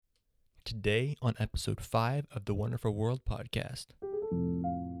today on episode 5 of the Wonderful World podcast.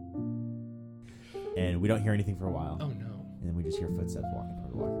 And we don't hear anything for a while. Oh no. And then we just hear footsteps walking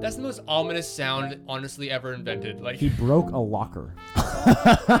toward the locker. That's the most ominous sound honestly ever invented. Like He broke a locker.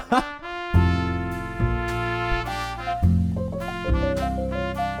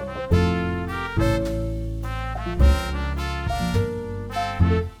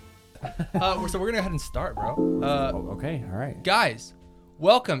 So we're gonna go ahead and start, bro. Okay, all right. Guys,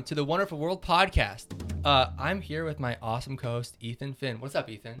 welcome to the Wonderful World podcast. I'm here with my awesome co-host Ethan Finn. What's up,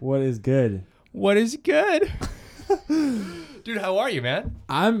 Ethan? What is good? What is good? Dude, how are you, man?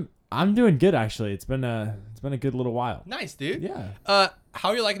 I'm doing good actually. It's been a good little while. Nice, dude. Yeah. How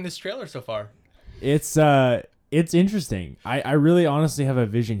are you liking this trailer so far? It's interesting. I really honestly have a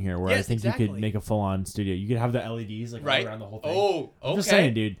vision here where I Yes, think exactly. you could make a full-on studio. You could have the LEDs like all around the whole thing. Oh, okay. I'm just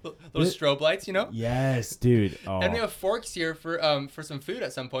saying, dude. Those strobe lights, you know? Yes, dude. Oh, And we have forks here for some food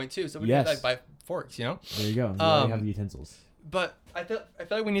at some point too, so we Yes. can like buy forks, you know. there you go. You already have the utensils. But I feel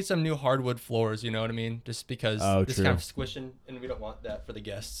like we need some new hardwood floors. You know what I mean? Just because this true. kind of squishing, and we don't want that for the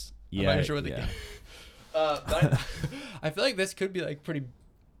guests. Yeah, I'm not sure what the yeah. But I feel like this could be like pretty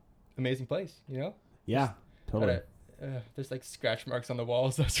amazing place. You know? Yeah, totally. There's like scratch marks on the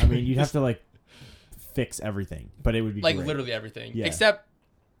walls. That's I mean, you'd have to like fix everything, but it would be like great. literally everything, Yeah. except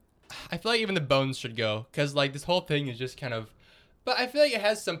I feel like even the bones should go because like this whole thing is just kind of. But I feel like it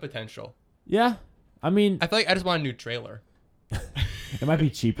has some potential. Yeah, I mean, I feel like I just want a new trailer. it might be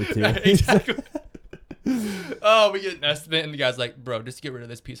cheaper too. Exactly. Oh, we get an estimate, and the guy's like, "Bro, just get rid of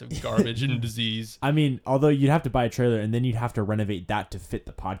this piece of garbage and disease." I mean, although you'd have to buy a trailer and then you'd have to renovate that to fit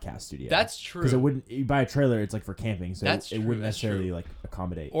the podcast studio. That's true. Because it wouldn't. You buy a trailer, it's like for camping, so That's it true, wouldn't that's necessarily true. like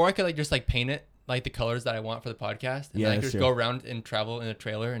accommodate. Or I could like just like paint it like the colors that I want for the podcast, and Yeah, then I could that's just true. go around and travel in a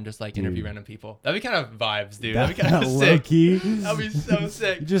trailer and just like interview Dude. random people. That'd be kind of vibes, dude. That- That'd be kind of low sick. key. That'd be so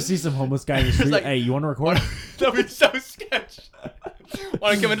sick. You just see some homeless guy in the street. like, Hey, you want to record? That'd be so sketch.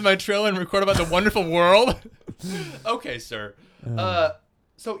 Want to come into my trailer and record about the wonderful world? Okay, sir.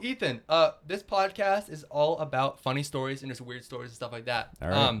 So Ethan, this podcast is all about funny stories and just weird stories and stuff like that. All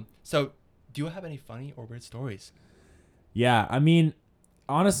right. So do you have any funny or weird stories? Yeah, I mean,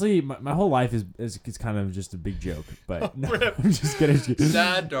 honestly, my whole life is kind of just a big joke. But no, Rip. I'm just kidding.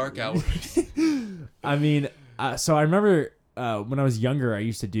 Sad dark hours. I mean, so I remember when I was younger, I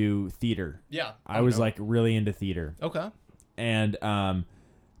used to do theater. Yeah. I was like really into theater. Okay. And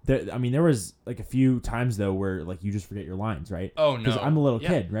there was like a few times though where like you just forget your lines, right? Oh no. Because I'm a little Yeah.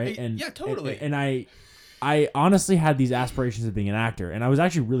 kid, right? Yeah, totally. And I honestly had these aspirations of being an actor, and I was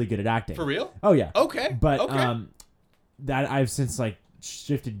actually really good at acting. For real? Oh yeah. Okay. But okay. that I've since like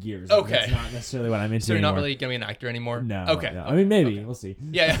shifted gears. Okay. That's not necessarily what I'm into. So you're not anymore. really gonna be an actor anymore? No. Okay. No. I mean, maybe Okay. we'll see.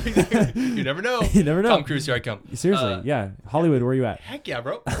 Yeah. Exactly. You never know. You never know. Tom Cruise, here I come. Seriously, yeah. Hollywood, where you at? Heck yeah,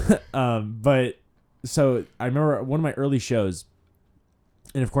 bro. But so I remember one of my early shows,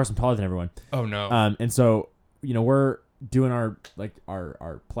 and of course I'm taller than everyone. Oh no. And so we're doing our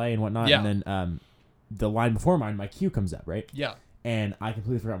play and whatnot, Yeah. and then the line before mine, my cue comes up, right? Yeah. And I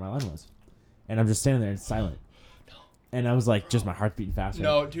completely forgot what my line was, and I'm just standing there and it's silent. And I was like, just my heart beating faster.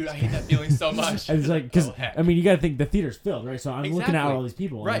 No, dude, I hate that feeling so much. I was like, because Oh, heck. I mean, you got to think the theater's filled, right? So I'm looking at Exactly. all these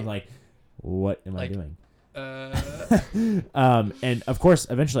people, and Right. I'm like, what am Like, I doing? Uh, And of course,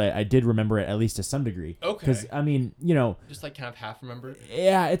 eventually, I did remember it at least to some degree. Okay. Because I mean, just like kind of half remember.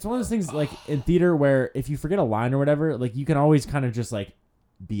 yeah, it's one of those things like in theater where if you forget a line or whatever, like you can always kind of just like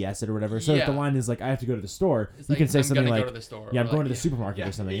BS it or whatever. So if the Yeah. line is like, I have to go to the store, It's you like, can say I'm something gonna like, go to the store. yeah, or I'm going like, to the supermarket yeah,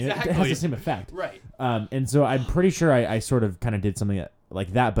 or something. Exactly. It has the same effect. Right. And so I'm pretty sure I sort of kind of did something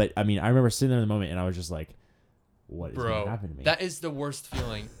like that. But I mean, I remember sitting there in the moment and I was just like, what is going Bro, to happen to me? that is the worst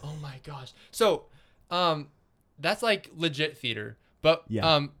feeling. Oh my gosh. So, that's like legit theater, but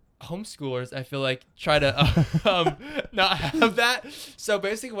Yeah. homeschoolers, I feel like try to not have that. So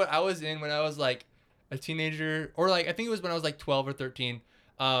basically, what I was in when I was like a teenager, or like I think it was when I was like 12 or 13,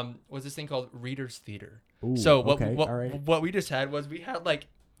 was this thing called Reader's Theater. Ooh, So okay, all right. what we just had was we had like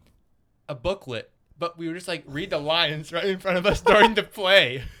a booklet, but we would just like read the lines right in front of us during the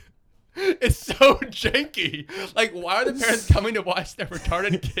play. It's so janky. Like, why are the parents coming to watch their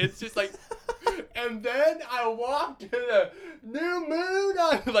retarded kids? Just like, and then I walked to the new moon.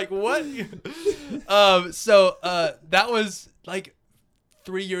 I'm like, what? So that was like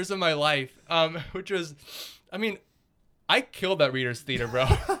 3 years of my life, which was, I mean, I killed that Reader's Theater, bro.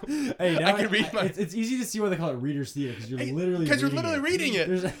 Hey, now I can read my. It's easy to see why they call it Reader's Theater because you're literally reading it.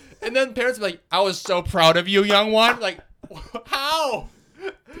 There's- And then parents were like, I was so proud of you, young one. Like, how?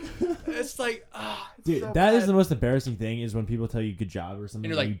 It's like, Dude, so that is bad. the most embarrassing thing is when people tell you good job or something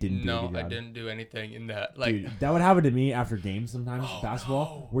And you're and like, you didn't do a no, good I job. didn't do anything in that. Like, Dude, that would happen to me after games sometimes, Oh, basketball,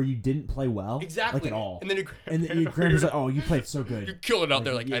 no. where you didn't play well. exactly. Like at all. And then your grandpa's like, oh, you played so good. you kill it out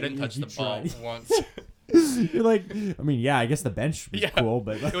there. Like, Like, I didn't touch you the ball tried. once. You're like, I mean, yeah, I guess the bench was cool,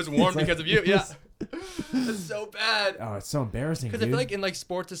 but it was warm it's like- because of you. Yeah. It's so bad. Oh, it's so embarrassing, Because dude. I feel like in like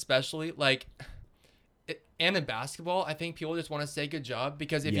sports especially, like, and in basketball, I think people just want to say good job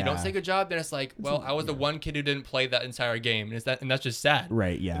because if you don't Yeah. say good job, then it's like, well, I was the one kid who didn't play that entire game, and that's just sad.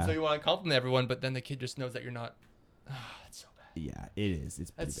 Right, And yeah. so you want to compliment everyone, but then the kid just knows that you're not. That's so bad. Yeah, it is.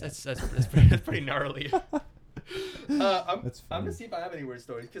 It's pretty bad. That's pretty gnarly. I'm That's gonna funny. see if I have any weird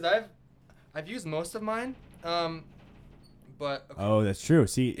stories because I've used most of mine. But okay. Oh, that's true.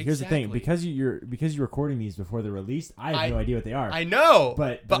 See, here's the thing. Exactly. Because you're recording these before they're released, I have no idea what they are. I know,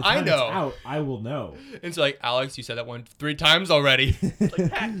 but by the I time know. it's out, I will know. And so like, Alex, you said that one 3 times already. It's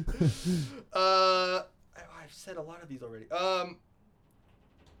like, heck. I've said a lot of these already.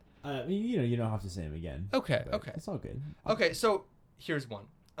 I mean, you don't have to say them again. Okay, but okay. It's all good. Okay, so here's one.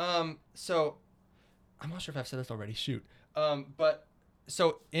 So I'm not sure if I've said this already. Shoot. But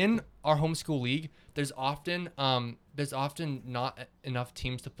so in our homeschool league, there's often not enough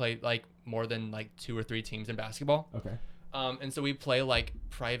teams to play like more than like 2 or 3 teams in basketball. Okay. And so we play like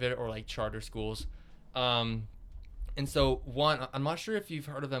private or like charter schools. And so I'm not sure if you've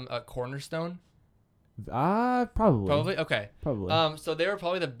heard of them, Cornerstone. Probably. Probably. Okay. Probably. So they were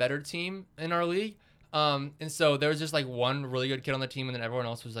probably the better team in our league. And so there was just like one really good kid on the team, and then everyone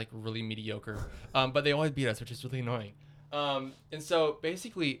else was like really mediocre. But they always beat us, which is really annoying. And so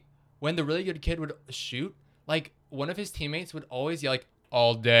basically, when the really good kid would shoot, like one of his teammates would always yell like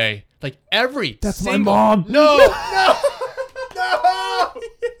all day, like every. That's single, my mom. No, no, no.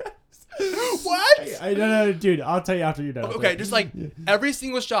 What? I don't know, dude. I'll tell you after you're done. Okay, just like every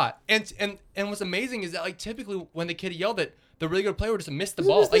single shot, and what's amazing is that like typically when the kid yelled it, the really good player would just miss the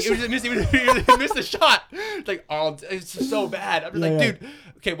ball. Like it would just miss, he would miss the shot. It's like it's so bad. I'm just like, dude.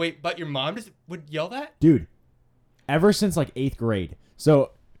 Okay, wait, but your mom just would yell that? Dude, ever since like 8th grade.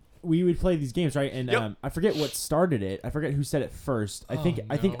 So we would play these games, right? And Yep. I forget what started it. I forget who said it first. I think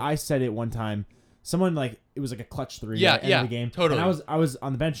no. I said it one time. Someone like it was like a clutch 3 Yeah, at the end of the game. totally. And I was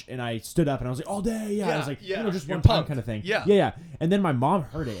on the bench and I stood up and I was like all day. Yeah, I was like just you're one time pumped. kind of thing. Yeah. yeah. And then my mom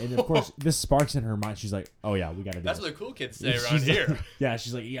heard it, and of course this sparks in her mind. She's like, oh yeah, we gotta do That's this. what the cool kids say She's around like- here. Yeah,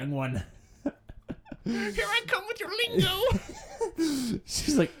 she's like young one. Here I come with your lingo.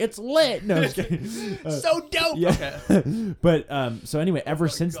 She's like, it's lit. No, I'm just kidding. So dope. Yeah. Okay. But so anyway, ever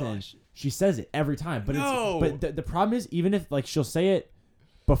since then, gosh. she says it every time. But No. the problem is, even if like she'll say it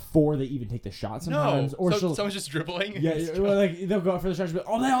before they even take the shot sometimes, No. or So she'll someone's just dribbling. yeah, well, like they'll go out for the shot, she'll be like,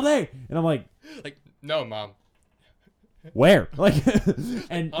 all day, and I'm like, Like, no, mom. where? Like,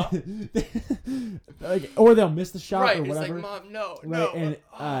 and like, or they'll miss the shot Right. or It's whatever. like, mom, no, Right, no.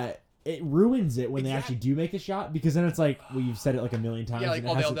 and it ruins it when they actually do make the shot, because then it's like, well, you've said it like a million times. Yeah, like and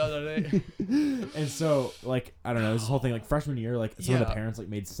all it day, has all day, all day. And so, like, I don't know, this whole thing, like, freshman year, like, some of the Yeah. parents, like,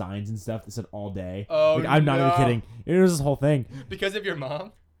 made signs and stuff that said all day. Oh, like, I'm not even no. kidding. It was this whole thing. Because of your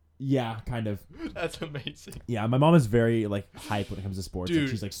mom? Yeah, kind of. That's amazing. Yeah, my mom is very, like, hype when it comes to sports. Like, Dude.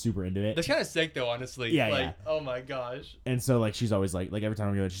 she's, like, super into it. That's kind of sick, though, honestly. Yeah, like, yeah. oh my gosh. And so, like, she's always, like every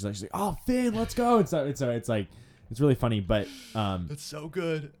time I go, she's like, oh, Finn, let's go. And so it's like, it's really funny, but That's so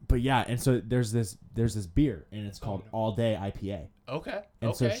good. but yeah, and so there's this beer, and it's called no. All Day IPA. Okay.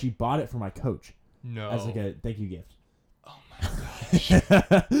 And okay. so she bought it for my coach No. as, like, a thank you gift. Oh my gosh.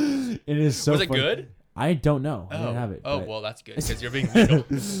 It is so Was it funny. good? I don't know. I didn't have it. Oh, but- well, that's good because you're being legal.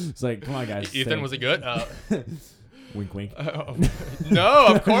 It's like, come on, guys. Ethan, say- was it good? Wink, wink. No,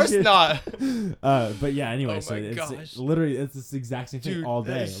 of course not. But yeah, anyway, Oh so my it's gosh. literally it's this exact same thing Dude, all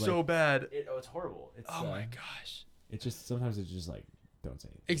day. that is like, so bad. it's horrible. It's, Oh my gosh. It's just sometimes it's just like don't say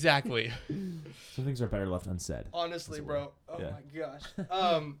it. Exactly. Some things are better left unsaid. Honestly, That's bro. Oh Yeah. my gosh.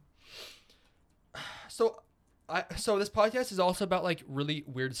 So this podcast is also about like really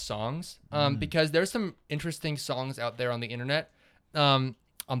weird songs. Because there's some interesting songs out there on the internet. On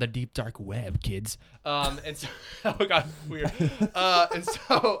the deep dark web, kids. And so oh god, weird. And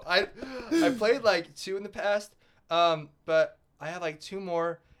so I played like 2 in the past. But I have like 2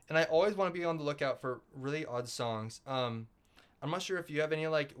 more, and I always want to be on the lookout for really odd songs. I'm not sure if you have any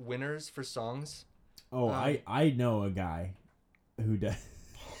like winners for songs. Oh, I know a guy who does.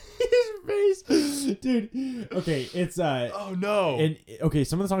 His face, dude. Okay, it's Oh no. and okay,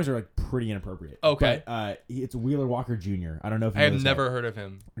 some of the songs are like pretty inappropriate. Okay. But it's Wheeler Walker Jr. I don't know if you I know have this guy. never heard of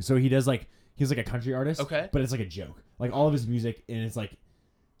him. So he's like a country artist. Okay. But it's like a joke. Like all of his music, and it's like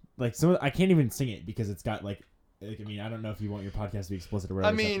some of I can't even sing it because it's got like Like, I mean, I don't know if you want your podcast to be explicit or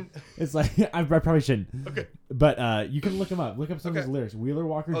whatever. I mean, it's like I probably shouldn't. Okay. But you can look him up. Look up some of his Okay. lyrics. Wheeler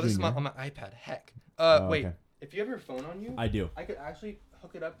Walker Jr. this is on my iPad. Heck. Wait. Okay. If you have your phone on you, I do. I could actually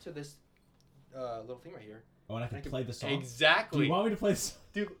hook it up to this little thing right here. Oh, and I can play the song. Exactly. Do you want me to play this?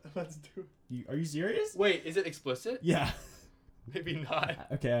 Dude, let's do it. Are you serious? Wait, is it explicit? Yeah. Maybe not.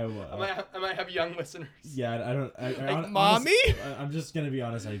 Okay, I will. I might have young listeners. Yeah, I don't. Like, mommy? I'm just gonna be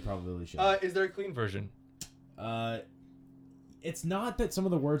honest. I probably should. Is there a clean version? It's not that some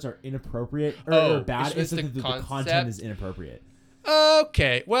of the words are inappropriate or bad. It's that the concept? content is inappropriate.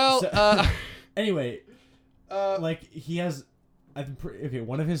 Okay. Well. Anyway, like he has. Okay,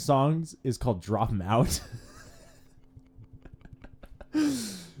 one of his songs is called "Drop 'Em Out,"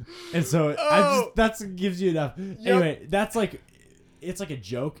 and so that gives you enough. Yep. Anyway, that's like. It's like a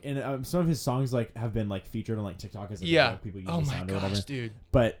joke, and some of his songs like have been like featured on like TikTok as like, a joke. People use the sound or whatever. Dude.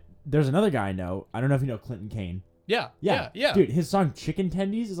 But there's another guy I know. I don't know if you know Clinton Kane. Yeah. Dude, his song "Chicken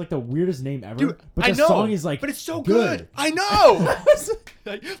Tendies" is like the weirdest name ever. Dude, but I the know, song is like, but it's so good. I know.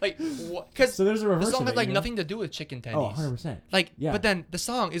 like, because so there's a reverse. The song of has it, like nothing to do with chicken tendies. Oh, 100%. Like, but then the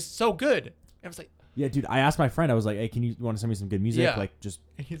song is so good. And I was like, yeah, dude. I asked my friend. I was like, "Hey, can you want to send me some good music? Yeah. Like, just."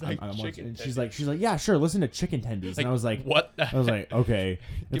 And he's like, and she's like, "Yeah, sure. Listen to Chicken Tendies." And I was like, "What?" I was like, "Okay."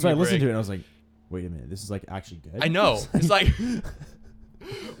 And so I listened to it, and I was like, "Wait a minute, this is like actually good." I know. It's like,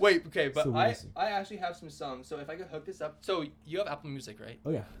 wait, okay, but So I actually have some songs. So if I could hook this up, so you have Apple Music, right?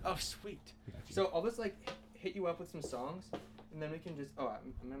 Oh yeah. Oh sweet. So I'll just like hit you up with some songs, and then we can just. I'm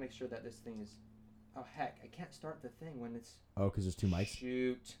gonna make sure that this thing is. Oh heck, I can't start the thing when it's. Oh, because there's two mics.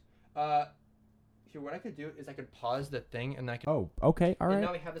 Shoot. Here, what I could do is I could pause the thing, and I could. Oh, okay, all right. And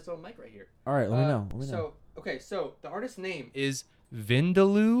now we have this little mic right here. All right, let me know. So the artist's name is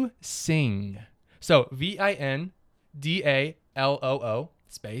Vindaloo Singh. So Vindaloo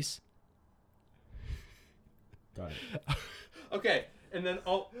space. Got it. Okay, and then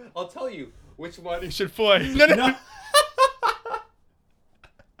I'll tell you which one you should play. No.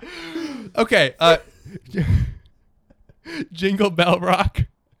 Okay. Jingle Bell Rock.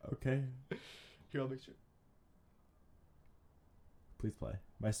 Okay. Here, I'll make sure. Please play.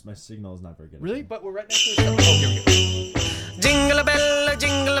 My signal is not very good. Really? But we're right next to the. Oh, here we go. Jingle bell,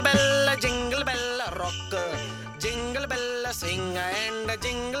 jingle bell, jingle bell rock. Jingle bell sing and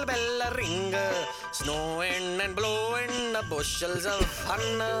jingle bell ring. Snowing and blowing the bushels of fun.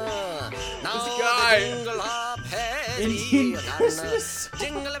 Now this guy. the jingle hop has Indian begun. Christmas.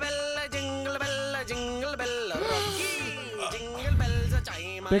 Jingle bell, jingle bell, jingle bell rocky. Jingle bells a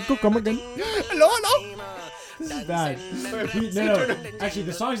chime. Bingo, come again. Hello. This is bad. No. Actually,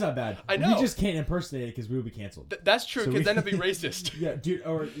 the song's not bad. I know. We just can't impersonate it because we would be canceled. That's true, So because we- then it'd be racist. Yeah, dude.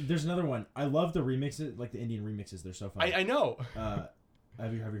 Or there's another one. I love the remixes, like the Indian remixes. They're so fun. I know.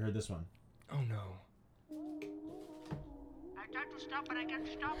 Have you heard this one? Oh no. I tried to stop, but I can't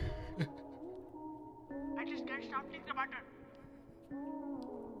stop. I just can't stop thinking about her.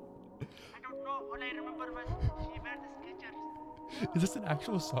 I don't know. All I remember was she wear the Skechers, Is this an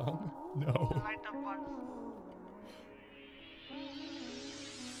actual song? No. light up ones.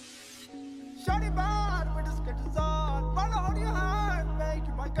 Shawty bad with the Skechers on. Wanna hold your hand, make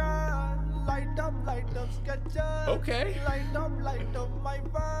you my girl. Light up Skechers. Okay. Light up my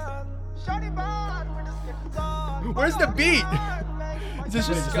van. Shawty bad with the Skechers on. Where's the beat? Is this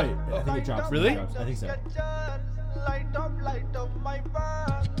Wait, just just wait. I think it drops. Really? I think so. Light up my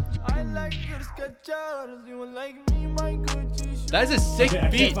van. I like your Skechers. You like me, my Gucci shoes. That is a sick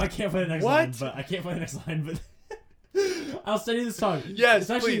beat. I can't play the next What? line, but I can't play the next line, but I'll send you the song. Yes, it's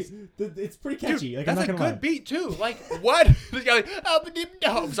actually, please. it's pretty catchy. Dude, like, that's I'm a not gonna lie. good beat too. Like what? This guy like,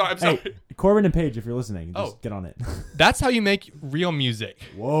 no, I'm sorry. Hey, Corbin and Paige, if you're listening, just Oh. get on it. That's how you make real music.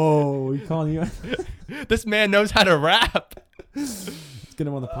 Whoa, you calling you? This man knows how to rap. Let's get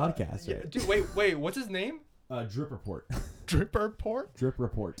him on the podcast. Yeah, Right? dude, wait. What's his name? Drip Report. Dripper Port? Drip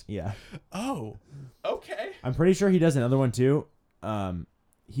Report. Yeah. Oh. Okay. I'm pretty sure he does another one too.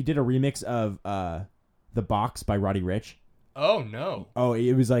 He did a remix of The Box by Roddy Ricch. Oh no. Oh,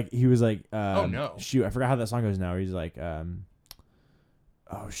 he was like, Oh, no. Shoot, I forgot how that song goes now. He's like,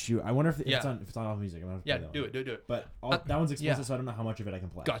 oh shoot, I wonder if Yeah. it's on Apple Music. I'm gonna Yeah, play that do one. it. Do it. But that one's explicit, yeah. so I don't know how much of it I can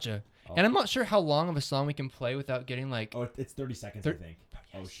play. Gotcha. Oh. And I'm not sure how long of a song we can play without getting like. Oh, it's 30 seconds, I think.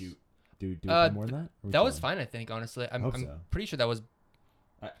 Oh Yes. shoot, do we play more than that? Or we That was chilling? fine, I think. Honestly, I'm Hope so. pretty sure that was.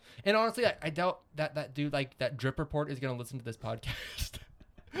 I- And honestly, I doubt that dude like that Drip Report is gonna listen to this podcast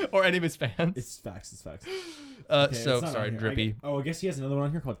or any of his fans. It's facts. It's facts. So it's not on sorry, here. Drippy. I guess he has another one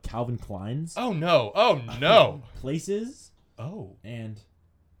on here called Calvin Klein's. Oh no! Oh no! Places, Oh. and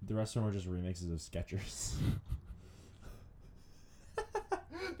the rest of them are just remixes of Skechers.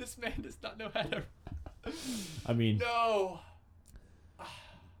 This man does not know how to. I mean, No.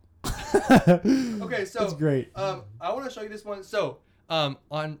 Okay, so that's great. I want to show you this one. So,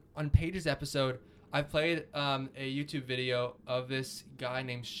 on Paige's episode, I played a YouTube video of this guy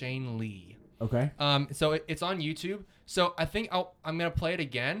named Shane Lee. Okay. So it's on YouTube. So I think I'm gonna play it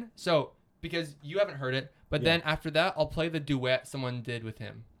again. So because you haven't heard it, but then after that, I'll play the duet someone did with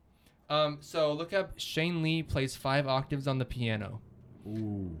him. So look up Shane Lee plays 5 octaves on the piano.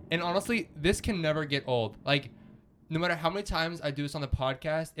 Ooh. And honestly, this can never get old. Like, no matter how many times I do this on the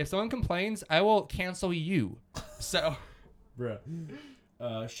podcast, if someone complains, I will cancel you. So, Bruh.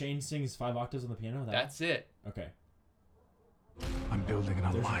 Shane sings 5 octaves on the piano? That's it. Okay. I'm building an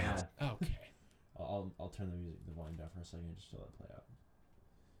There's an alliance. ad. Okay. I'll turn the volume down for a second just to let it play out.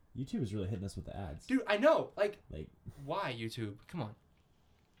 YouTube is really hitting us with the ads. Dude, I know. Like, Like, why YouTube? Come on.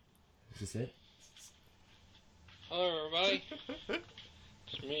 is this it? Hello, everybody.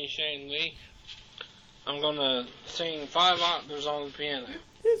 It's me, Shane Lee. I'm gonna sing 5 octaves on the piano.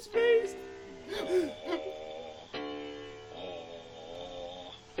 His face!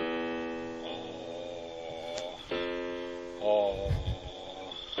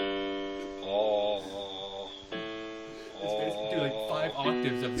 It's basically like 5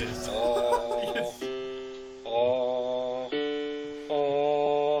 octaves of this. Yes.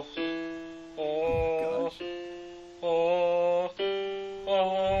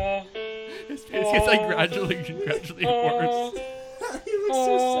 His face gets like gradually worse. He looks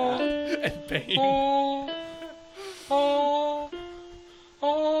so sad. And pain.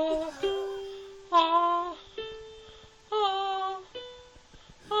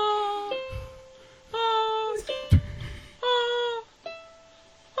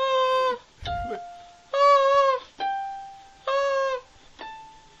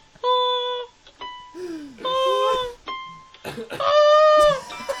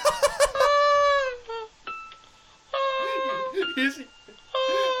 He's-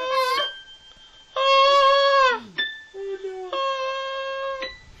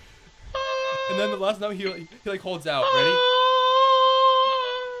 And then the last note he like holds out. Ready?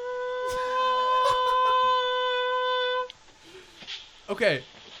 Okay.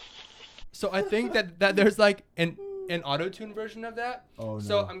 So I think that there's like an auto-tune version of that. Oh, no.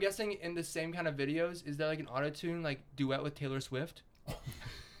 So I'm guessing in the same kind of videos, is there like an auto-tune like duet with Taylor Swift?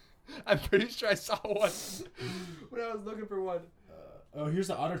 I'm pretty sure I saw one when I was looking for one. Oh, here's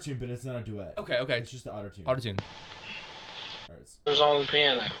the auto-tune, but it's not a duet. Okay. It's just the auto-tune. Auto-tune. All right, Octaves on the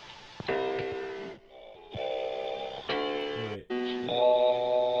piano.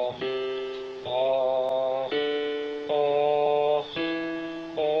 wait.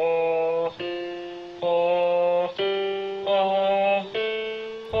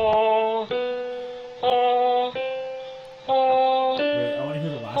 Wait, I want to hear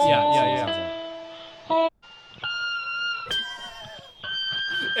the last Yeah, one. yeah.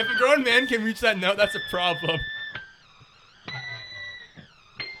 If a grown man can reach that note, that's a problem.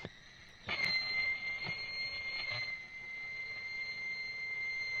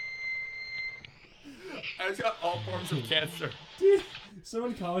 I just got all forms of cancer. Dude,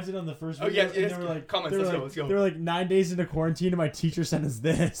 someone commented on the first Oh, video, yes, and yes, they were like, comments, they were let's go, like, let's go. They were like 9 days into quarantine, and my teacher sent us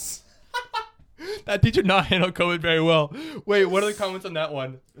this. That teacher not handle COVID very well. Wait, what are the comments on that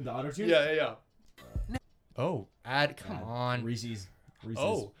one? The auto-tune? Yeah. Oh, ad, come God. on. Reese's.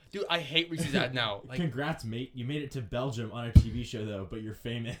 Oh, dude, I hate Reese's ad now. Like, Congrats, mate. You made it to Belgium on a TV show, though, but you're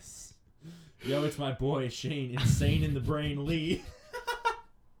famous. Yo, it's my boy, Shane, insane in the brain, Lee.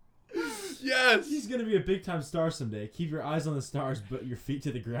 yes. He's gonna be a big-time star someday. Keep your eyes on the stars, but your feet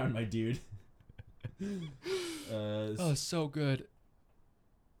to the ground, my dude. Oh, so good.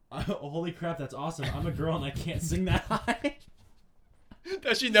 Holy crap, that's awesome. I'm a girl and I can't sing that high.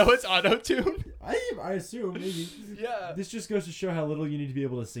 Does she know it's auto-tune? I assume, maybe. Yeah. This just goes to show how little you need to be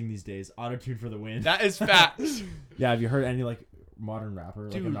able to sing these days. Auto-tune for the win. That is facts. Yeah, have you heard any, like, modern rapper?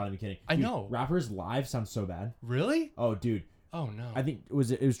 Like, Dude, I'm not even kidding. I Dude, know. Rappers live sound so bad. Really? Oh, dude. Oh, no. I think it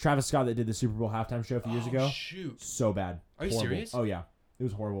was Travis Scott that did the Super Bowl halftime show a few years ago. Shoot. So bad. Are you Horrible. serious? Oh, yeah. It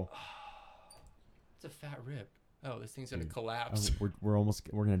was horrible. It's a fat rib. Oh, this thing's going to Dude. collapse. We're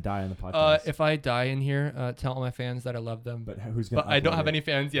gonna die on the podcast. If I die in here, tell all my fans that I love them. but who's gonna? But I don't upload have it? any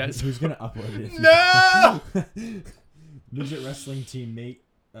fans yet. Who's gonna upload it? No! Midget wrestling team mate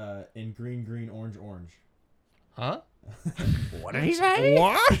in green, orange. Huh? What did he say?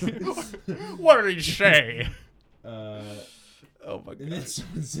 What? What did he say? Oh my And then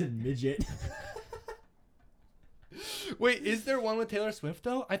someone said midget. Wait, is there one with Taylor Swift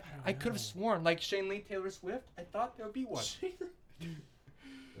though? I could have sworn like Shane Lee, Taylor Swift. I thought there would be one.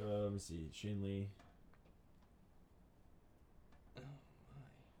 Let me see. Shane Lee.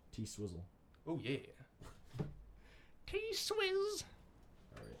 T Swizzle. Oh yeah. T-Swizz.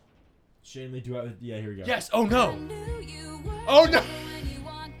 Shane Lee, yeah, here we go. Yes. Oh no. Oh no.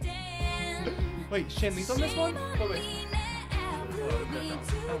 Wait, Shane Lee's on this one? Oh wait.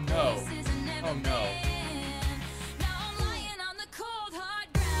 Oh no. Oh no.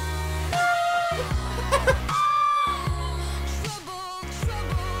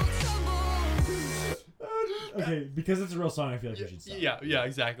 Okay, because it's a real song, I feel like we should stop. Yeah,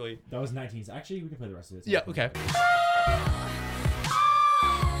 exactly. That was 19s. Actually, we can play the rest of it. Yeah, okay.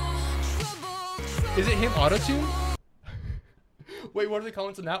 Is it him auto-tune? Wait, what are the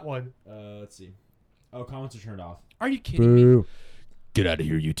comments on that one? Let's see. Oh, comments are turned off. Are you kidding me? Get out of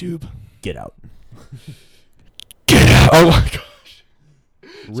here, YouTube. Get out. Get out! Oh my gosh.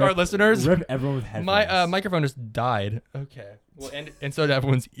 Sorry, listeners. Rip everyone with headphones. My microphone just died. Okay. Well, and so did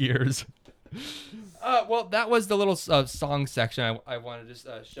everyone's ears. Well, that was the little song section I wanted to just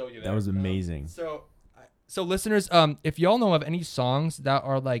show you. That was amazing. So listeners, if y'all know of any songs that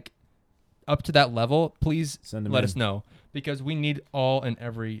are like up to that level, please let us know, because we need all and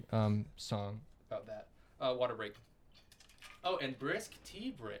every song about that. Water break. Oh, and brisk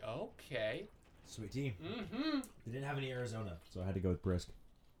tea break. Okay. Sweet tea. Mm-hmm. They didn't have any Arizona, so I had to go with brisk.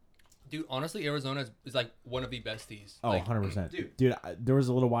 Dude, honestly, Arizona is like one of the best teas. Oh, like, 100%. Dude, there was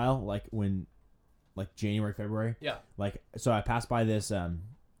a little while, like when, like January, February. Yeah. Like, so I passed by this,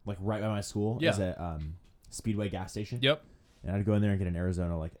 like right by my school. Yeah. Is a Speedway gas station. Yep. And I'd go in there and get an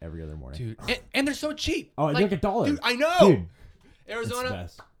Arizona like every other morning. Dude, and they're so cheap. Oh, like, they're like $1. Dude, I know. Dude, Arizona,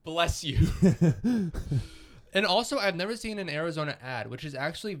 bless you. And also, I've never seen an Arizona ad, which is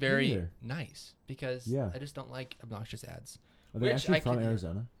actually very nice, because I just don't like obnoxious ads. Are they actually from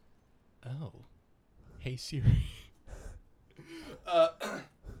Arizona? Oh. Hey, Siri.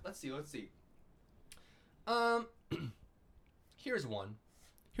 Let's see. Here's one.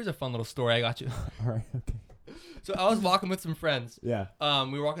 Here's a fun little story I got you. All right, okay. So I was walking with some friends. Yeah.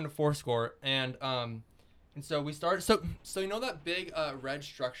 We were walking to Fourscore, and so we started. So you know that big red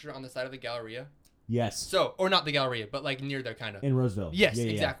structure on the side of the Galleria? Yes. So, or not the Galleria, but like near there, kind of. In Roseville. Yes, yeah,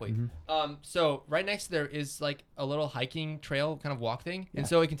 exactly. Yeah. Mm-hmm. So right next to there is like a little hiking trail kind of walk thing, and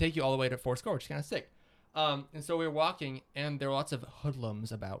so it can take you all the way to Fourscore, which is kind of sick. And so we were walking, and there were lots of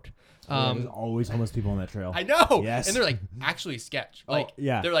hoodlums about. There's always homeless people on that trail. I know. Yes. And they're like actually sketch. Like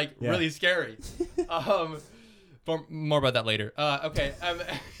they're like really scary. More about that later. Okay.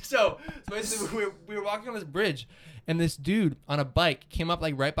 So basically we were walking on this bridge, and this dude on a bike came up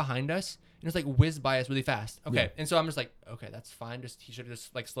like right behind us, and just like whizzed by us really fast. Okay. Yeah. And so I'm just like, okay, that's fine. He should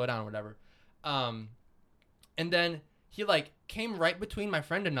just like slow down or whatever. And then he like came right between my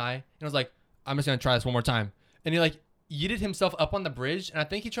friend and I, and was like, I'm just gonna try this one more time. And he like yeeted himself up on the bridge, and I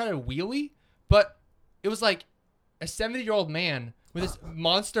think he tried a wheelie, but it was like a 70-year-old man with this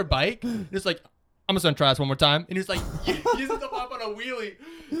monster bike, just like, I'm just gonna try this one more time. And he was like, yeeted himself up on a wheelie,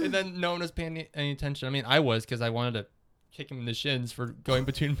 and then no one was paying any attention. I mean, I was, because I wanted to kick him in the shins for going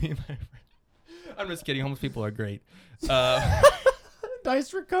between me and my friend. I'm just kidding. Homeless people are great.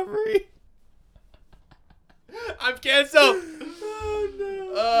 Nice recovery. I'm canceled. Oh,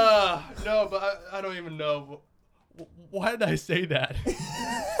 no. No, but I don't even know. Why did I say that?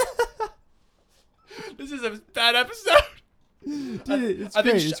 This is a bad episode. Dude,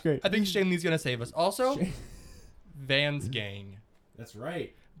 it's great. I think Shane Lee's going to save us. Also, Vans gang. That's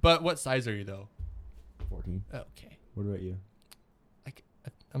right. But what size are you, though? 14. Okay. What about you?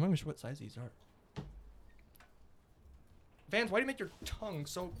 I'm not even sure what size these are. Vans, why do you make your tongue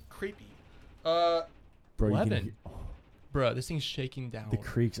so creepy? Bro, 11. Bro, this thing's shaking down. The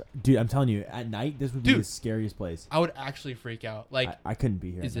creaks. Dude, I'm telling you, at night, this would be the scariest place. I would actually freak out. Like, I couldn't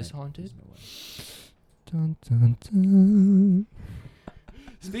be here. Is this haunted? No way. Dun, dun,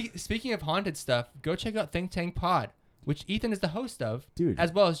 dun. Speaking of haunted stuff, go check out Think Tank Pod, which Ethan is the host of. Dude.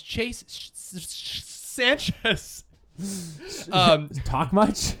 As well as Chase Sanchez. Talk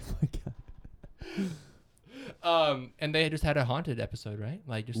much? Oh my God. And they just had a haunted episode, right?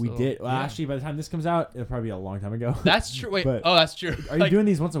 Like just we did. Well, actually, by the time this comes out, it'll probably be a long time ago. That's true. Wait. That's true. Are you doing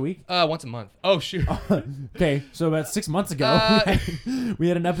these once a week? Once a month. Oh shoot. Okay, so about 6 months ago, we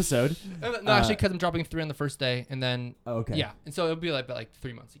had an episode. No, actually, because I'm dropping 3 on the first day, and then. Okay. Yeah, and so it'll be like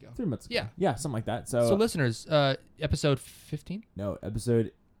 3 months ago. 3 months ago. Yeah. Yeah, something like that. So listeners, episode 15. No,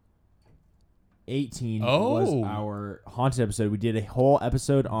 episode 18 was our haunted episode. We did a whole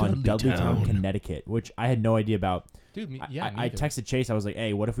episode on Dudleytown, Connecticut, which I had no idea about. Dude, I texted Chase. I was like,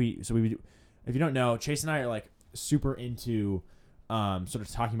 "Hey, what if we?" So we would. If you don't know, Chase and I are like super into, sort of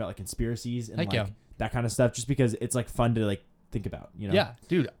talking about like conspiracies and that kind of stuff, just because it's like fun to like think about. Yeah,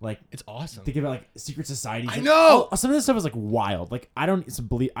 dude. Like It's awesome. think about like secret societies. I Like, know! some of this stuff is like wild. Like I don't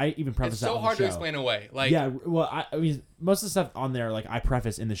believe. I even preface It's that so on the hard to show. explain away. Like, Yeah, well, I mean, most of the stuff on there, like I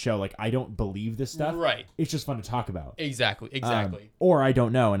preface in the show, like I don't believe this stuff. Right. It's just fun to talk about. Exactly. Or I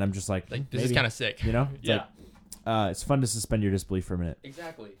don't know, and I'm just like, Like, this is maybe, kind of sick. you know? It's Yeah. like, it's fun to suspend your disbelief for a minute.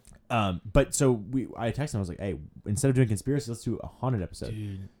 Exactly. But so I texted him. I was like, hey, instead of doing conspiracy, let's do a haunted episode.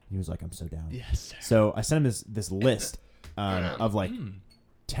 Dude. He was like, I'm so down. Yes. Sir. So I sent him this list of like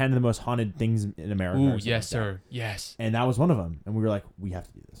 10 of the most haunted things in America. or Ooh, something yes, like that. sir. Yes. And that was one of them. And we were like, we have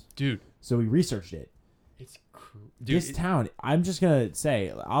to do this. Dude. So we researched it. It's dude. This town, I'm just gonna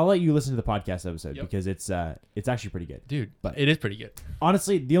say, I'll let you listen to the podcast episode because it's actually pretty good. Dude, But it is pretty good.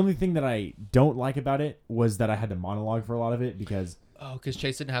 honestly, the only thing that I don't like about it was that I had to monologue for a lot of it because Oh, because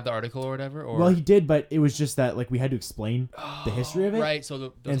Chase didn't have the article or whatever? Or... well, he did, but it was just that like we had to explain the history of it. Right, so there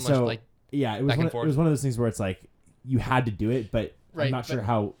And wasn't much, so like... yeah, it was back and it forth. was one of those things where it's like you had to do it, but Right, I'm not but- sure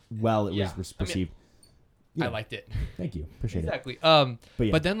how well it Yeah, was I mean, perceived. I Yeah. liked it. Thank you, appreciate it. Exactly. But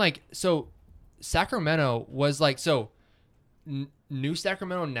yeah. But then, like, so Sacramento was, like... So, New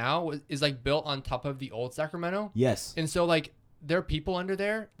Sacramento now is, like, built on top of the old Sacramento. Yes. And so, like, there are people under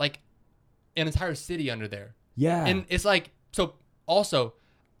there, like, an entire city under there. Yeah. And it's like... So, also...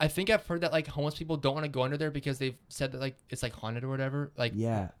 I think I've heard that like homeless people don't want to go under there because they've said that like it's like haunted or whatever. Like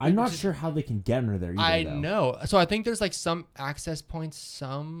yeah, I'm not which is- sure how they can get under there. Either, I though. know. So I think there's like some access points.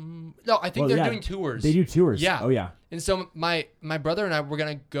 No, I think Well, they're yeah, doing tours. They do tours. Yeah. Oh yeah. And so my brother and I were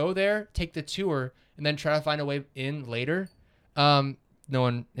gonna go there, take the tour, and then try to find a way in later. No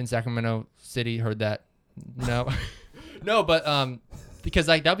one in Sacramento City heard that. No, no, but because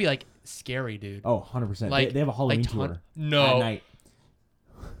like that'd be like scary, dude. Oh, 100%. Like They have a Halloween like tour. No, At night.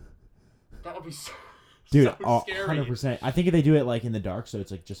 that would be so. Dude, so oh, scary. 100%. I think they do it like in the dark, so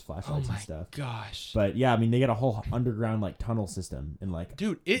it's like just Oh flashlights my and stuff. gosh. But yeah, I mean, they got a whole underground like tunnel system and like.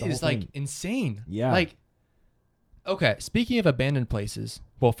 Dude, it the whole is like thing. insane. Yeah. Like, okay, speaking of abandoned places,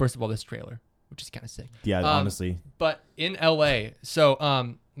 well, first of all, this trailer, which is kind of sick. Yeah, honestly. But in LA,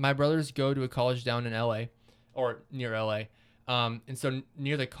 so my brothers go to a college down in LA, or near LA, and so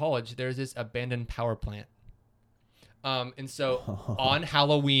near the college, there's this abandoned power plant. And so on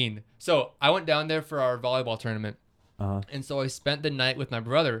Halloween, so I went down there for our volleyball tournament, and so I spent the night with my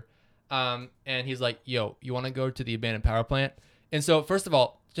brother, and he's like, "Yo, you want to go to the abandoned power plant?" And so first of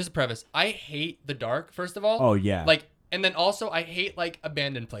all, just a preface, I hate the dark. First of all, Oh yeah. like, and then also I hate like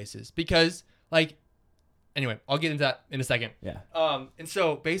abandoned places because like, anyway, I'll get into that in a second. Yeah. And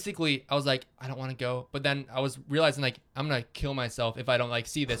so basically I was like, I don't want to go, but then I was realizing like I'm gonna kill myself if I don't like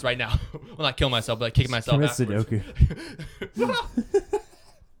see this right now. Well, not kill myself, but like kick myself Commit afterwards. Sudoku.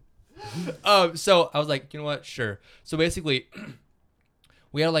 So I was like, you know what? Sure. So basically,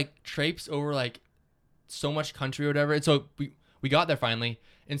 we had to like traipse over like so much country or whatever. And so we got there finally.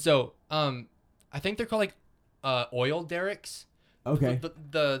 And so I think they're called like oil derricks. Okay.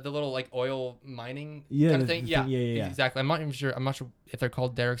 The little like oil mining Yeah, kind of the thing. thing- Yeah, yeah. Exactly. I'm not even sure. I'm not sure if they're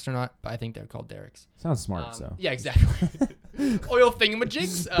called derricks or not, but I think they're called derricks. Sounds smart. So. Yeah, exactly. Oil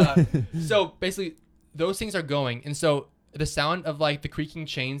thingamajigs. So basically, those things are going, and so the sound of like the creaking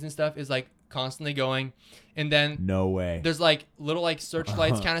chains and stuff is like constantly going, and then No way. there's like little like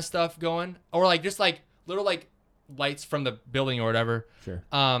searchlights kind of stuff going, or like just like little like lights from the building or whatever. Sure.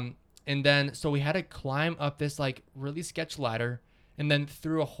 And then so we had to climb up this like really sketch ladder, and then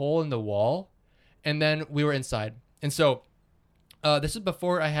through a hole in the wall, and then we were inside. And so this is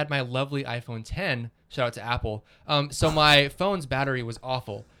before I had my lovely iPhone 10. Shout out to Apple. So my phone's battery was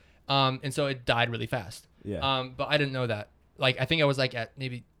awful, and so it died really fast. Yeah. But I didn't know that. Like I think I was like at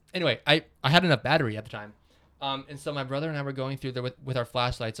maybe anyway. I had enough battery at the time, and so my brother and I were going through there with our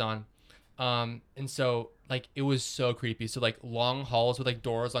flashlights on, and so like it was so creepy. So like long halls with like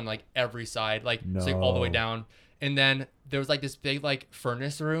doors on like every side, like, so, like all the way No. down, and then there was like this big like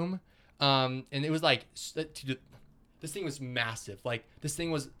furnace room, and it was like this thing was massive. Like this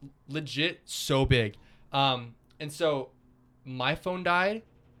thing was legit so big. And so my phone died,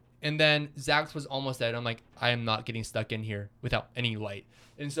 and then Zach's was almost dead. I'm like, I am not getting stuck in here without any light.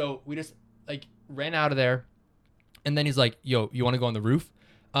 And so we just like ran out of there, and then he's like, yo, you want to go on the roof?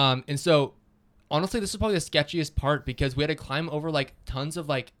 And so honestly, this is probably the sketchiest part because we had to climb over like tons of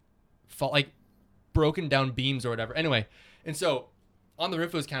like broken down beams or whatever. Anyway, and so on the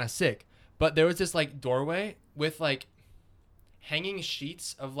roof it was kind of sick, but there was this like doorway with like hanging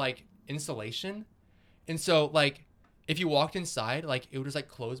sheets of like insulation, and so like if you walked inside, like it would just like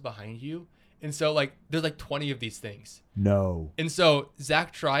close behind you, and so like there's like 20 of these things. No. And so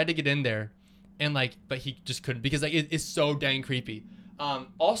Zach tried to get in there, and like, but he just couldn't because like it's so dang creepy.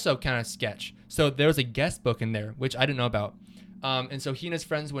 Also kind of sketch. So there was a guest book in there, which I didn't know about. And so he and his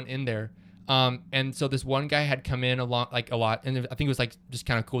friends went in there. And so this one guy had come in a lot, and I think it was like just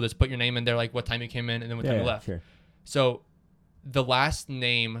kind of cool. Just put your name in there, like what time you came in and then what time you left. Sure. So the last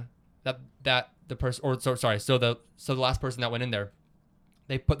name that the person, so the last person that went in there,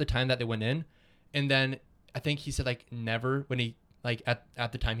 they put the time that they went in, and then I think he said like never when he like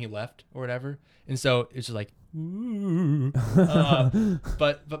at the time he left or whatever, and so it's just like,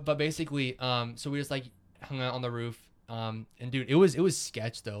 but basically, so we just like hung out on the roof, and dude, it was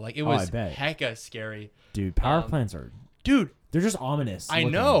sketch though, like it was hecka scary. Dude, power plants are, dude, they're just ominous. I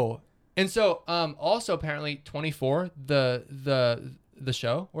know, and so also apparently 24 the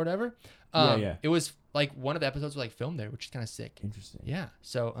show or whatever, it was like one of the episodes was like filmed there, which is kind of sick. Interesting. Yeah,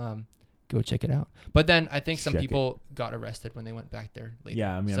 so go check it out. But then I think some people got arrested when they went back there later.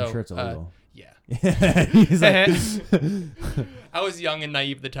 Yeah, I mean, I'm sure it's illegal. Yeah. He's like, I was young and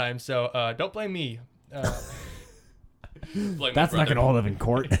naive at the time, so don't blame me. Blame that's not gonna hold up in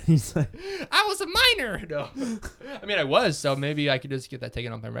court. He's like, I was a minor. No, I mean I was, so maybe I could just get that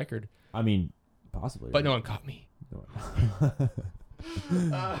taken off my record. I mean, possibly. But no one caught me.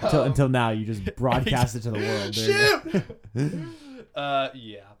 Until now, you just broadcast it to the world. Shoot.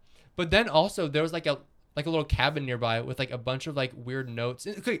 Yeah. But then also there was like a little cabin nearby with like a bunch of like weird notes.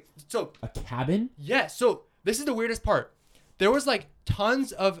 Okay, so a cabin? Yeah. So this is the weirdest part. There was like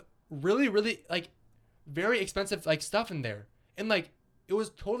tons of really, really like very expensive like stuff in there, and like it was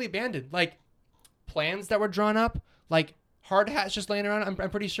totally abandoned. Like plans that were drawn up, like hard hats just laying around. I'm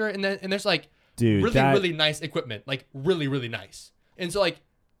pretty sure, and there's like really nice equipment, like really, really nice. And so like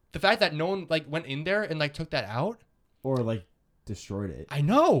the fact that no one like went in there and like took that out or like destroyed it. I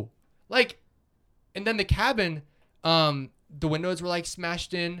know. Like, and then the cabin, the windows were like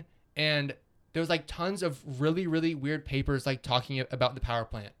smashed in, and there was like tons of really, really weird papers like talking about the power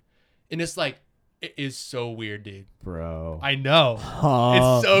plant. And it's like, it is so weird, dude. Bro. I know.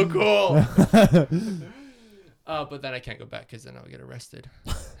 It's so cool. But then I can't go back because then I'll get arrested.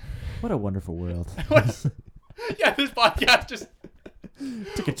 What a wonderful world. Yeah, this podcast just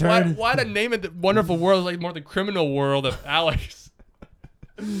took a turn. Why to name it the wonderful world like more the criminal world of Alex?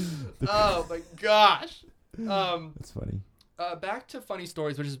 Oh my gosh. That's funny. Back to funny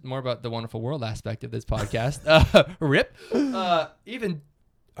stories, which is more about the wonderful world aspect of this podcast. Rip. Even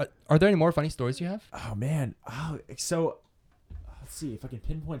are there any more funny stories you have? Oh man. So let's see if I can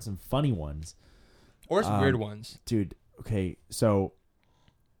pinpoint some funny ones or some weird ones, dude. Okay, so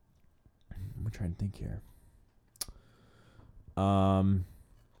I'm trying to think here.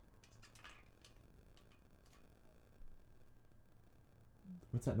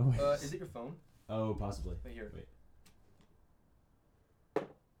 What's that noise? Is it your phone? Oh, possibly. Wait here. Wait.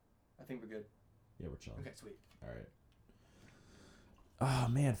 I think we're good. Yeah, we're chilling. Okay, sweet. All right. Oh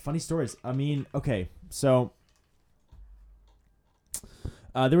man, funny stories. I mean, okay, so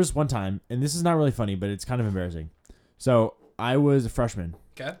there was one time, and this is not really funny, but it's kind of embarrassing. So I was a freshman.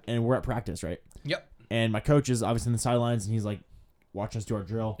 Okay. And we're at practice, right? Yep. And my coach is obviously in the sidelines, and he's like watching us do our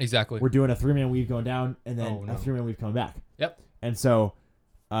drill. Exactly. We're doing a 3-man weave going down, and then a 3-man weave coming back. Yep. And so,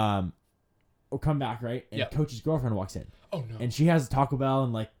 we'll come back, right? And Coach's girlfriend walks in. Oh no. And she has Taco Bell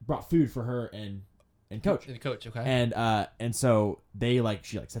and like brought food for her and Coach. And Coach, okay. And so she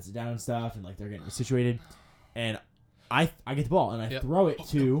sets it down and stuff, and like they're getting situated, and I get the ball and I throw it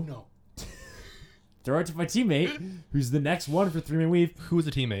to throw it to my teammate, who's the next one for 3-man weave. Who was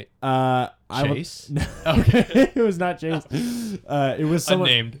the teammate? Chase. Okay. It was not Chase. It was someone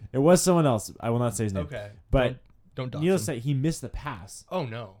unnamed. It was someone else. I will not say his name. Okay. But don't needless to say, he missed the pass. Oh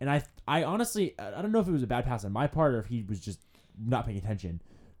no. And I honestly I don't know if it was a bad pass on my part or if he was just not paying attention,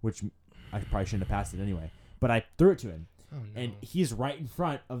 which I probably shouldn't have passed it anyway. But I threw it to him. Oh, no. And he's right in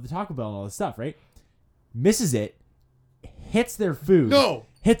front of the Taco Bell and all this stuff, right? Misses it, hits their food. No.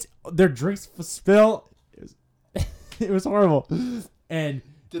 Hits their drinks spill. It was horrible. And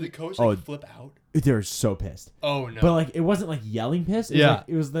did the coach flip out? They were so pissed. Oh no. But like it wasn't like yelling pissed. It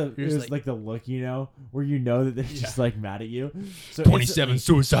was the look, where you know that they're just like mad at you. So 27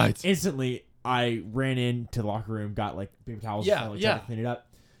 suicides. Instantly I ran into the locker room, got like paper towels, tried to clean it up.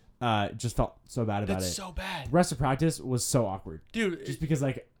 Just felt so bad about it. That's so bad. The rest of practice was so awkward. Dude. Just because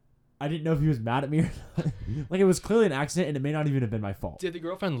like I didn't know if he was mad at me or not. Like it was clearly an accident and it may not even have been my fault. Did the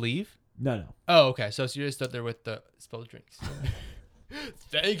girlfriend leave? No. Oh, okay. So you just stood there with the spilled drinks.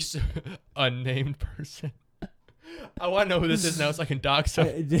 Thanks, unnamed person. I want to know who this is now so I can dox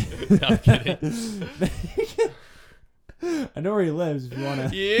him. No, I'm kidding. I know where he lives if you want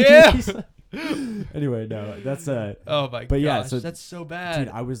to. Yeah. Anyway, no, that's oh my god. But yeah, so that's so bad.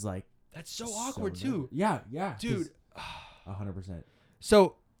 Dude, I was like, that's so awkward too. Yeah, dude. 100%.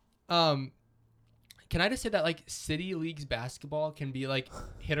 So, can I just say that like city leagues basketball can be like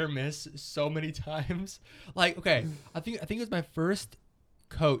hit or miss so many times? Like, okay, I think it was my first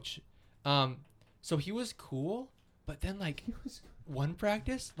coach. So he was cool, but then like one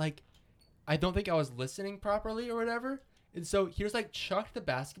practice, like I don't think I was listening properly or whatever, and so he was like chucked the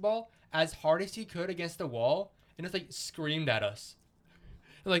basketball as hard as he could against the wall, and just like screamed at us,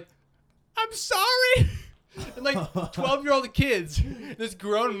 like, "I'm sorry." And like 12-year-old kids, this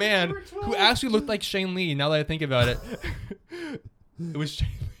grown man who actually looked like Shane Lee. Now that I think about it, it was Shane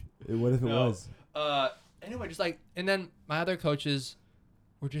Lee. What if it was? Anyway, just like, and then my other coaches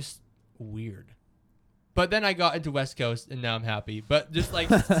were just weird. But then I got into West Coast, and now I'm happy. But just like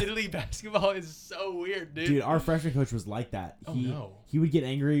city league basketball is so weird, dude. Dude, our freshman coach was like that. He would get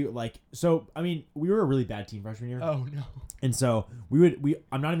angry, like, so. I mean, we were a really bad team freshman year. Oh no. And so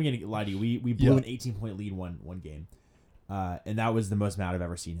I'm not even gonna lie to you. We blew an 18-point lead one game, and that was the most mad I've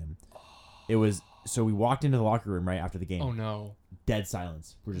ever seen him. It was so we walked into the locker room right after the game. Oh no. Dead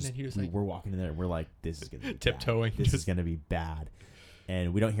silence. We're walking in there. And we're like, this is gonna be tiptoeing. This is gonna be bad,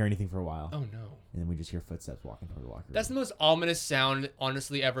 and we don't hear anything for a while. Oh no. And then we just hear footsteps walking toward the locker room. That's the most ominous sound,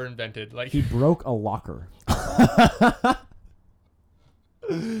 honestly, ever invented. Like he broke a locker.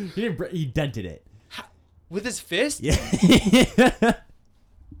 He dented it. With his fist? Yeah.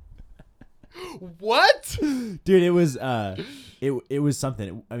 What? Dude, it was it was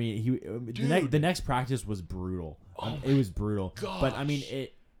something. I mean, the next practice was brutal. It was brutal. Gosh. But I mean,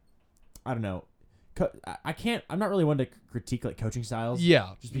 I don't know. I'm not really one to critique like coaching styles. Yeah.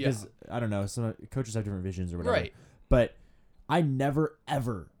 Just because I don't know, some coaches have different visions or whatever. Right. But I never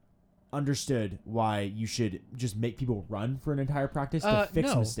ever understood why you should just make people run for an entire practice to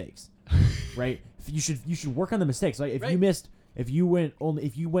fix mistakes. Right? You should work on the mistakes. Like if you went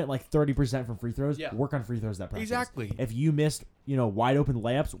like 30% from free throws, work on free throws that practice. Exactly. If you missed, wide open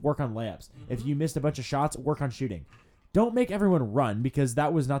layups, work on layups. Mm-hmm. If you missed a bunch of shots, work on shooting. Don't make everyone run because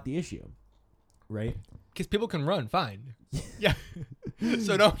that was not the issue. Right? Because people can run fine. Yeah.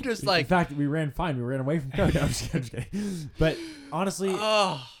 So don't just like. In fact, we ran fine. We ran away from code. No, I'm just kidding. But honestly,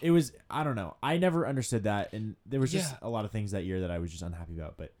 it was. I don't know. I never understood that, and there was just a lot of things that year that I was just unhappy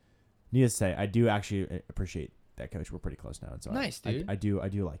about. But needless to say, I do actually appreciate that coach. We're pretty close now, and so nice, dude. I do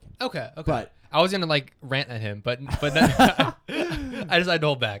like him. Okay. But I was gonna like rant at him, but then I decided to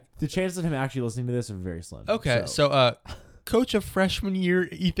hold back. The chances of him actually listening to this are very slim. Okay, so coach of freshman year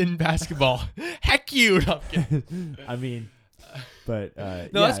Ethan basketball. Heck you! No, I'm kidding. I mean, but no,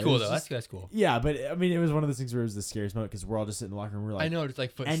 that's cool though. That's cool. Yeah, but I mean, it was one of those things where it was the scariest moment because we're all just sitting in the locker room. We're like, I know, just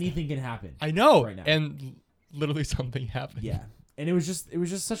like anything can happen. I know, right now. And literally something happened. Yeah, and it was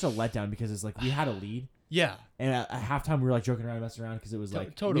just such a letdown because it's like we had a lead. Yeah. And at halftime we were like joking around and messing around because it was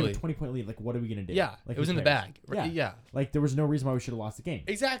like totally we have a 20-point lead. Like, what are we gonna do? Yeah, like it was in the bag. Yeah. Like there was no reason why we should have lost the game.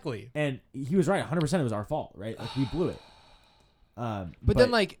 Exactly. And he was right. 100% it was our fault. Right? Like we blew it. But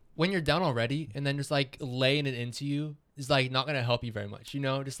then like when you're down already and then just like laying it into you is like not gonna help you very much.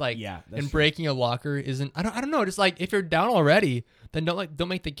 Just like and breaking a locker isn't. I don't know. Just like if you're down already, then don't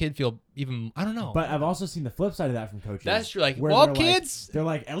make the kid feel even. I don't know. But I've also seen the flip side of that from coaches. That's true. Like, well, kids, they're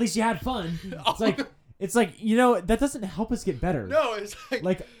like, at least you had fun. It's like that doesn't help us get better. No, it's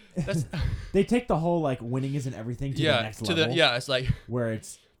like that's, they take the whole like winning isn't everything to the next level. It's like where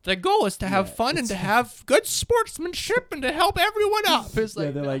it's the goal is to have fun and to have good sportsmanship and to help everyone up. It's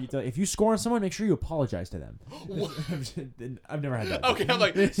like they're like, if you score on someone, make sure you apologize to them. I've never had that. Okay, I'm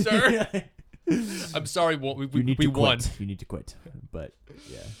like, sir, I'm sorry. We won. You need to quit. But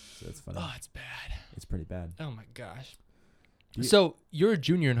yeah, so it's funny. Oh, it's bad. It's pretty bad. Oh my gosh. So you're a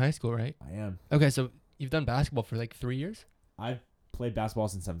junior in high school, right? I am. Okay, so you've done basketball for like 3 years? I've played basketball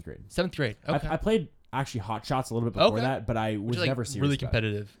since 7th grade. 7th grade. Okay. I played actually hot shots a little bit before that, but I was never serious. Really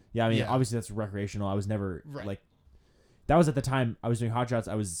competitive. Yeah, I mean, obviously that's recreational. I was never like. That was at the time I was doing hot shots.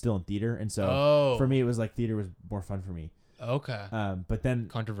 I was still in theater, and so for me it was like theater was more fun for me. Okay. But then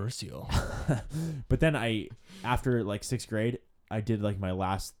controversial. But then after like 6th grade, I did like my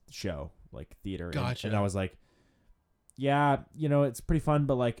last show, like theater. Gotcha. And I was like, yeah, it's pretty fun,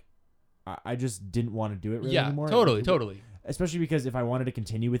 but like, I just didn't want to do it really anymore. Totally. Especially because if I wanted to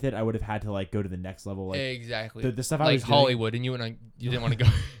continue with it, I would have had to like go to the next level. Like, exactly. The stuff like I was Hollywood, doing, and you didn't want to go.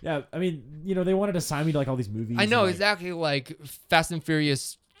 Yeah, I mean, they wanted to sign me to like all these movies. I know and, like, exactly, like Fast and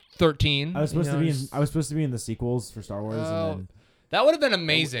Furious 13. I was supposed to be in the sequels for Star Wars. And then that would have been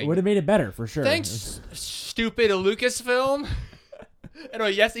amazing. It would have made it better for sure. Thanks, stupid Lucasfilm.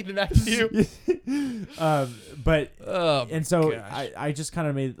 Anyway, yes, Ethan, back to you. I just kind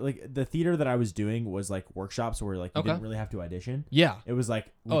of made like the theater that I was doing was like workshops where like you didn't really have to audition. Yeah, it was like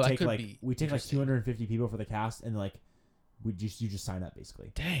we take like 250 people for the cast, and like you just sign up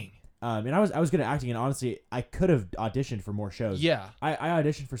basically. Dang. And I was good at acting, and honestly, I could have auditioned for more shows. Yeah. I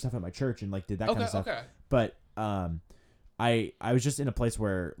auditioned for stuff at my church and like did that kind of stuff. Okay. But I was just in a place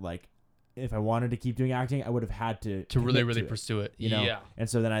where like if I wanted to keep doing acting, I would have had to really pursue it. You know? Yeah. And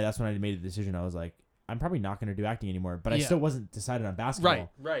so then that's when I made the decision. I was like, I'm probably not going to do acting anymore. But I still wasn't decided on basketball.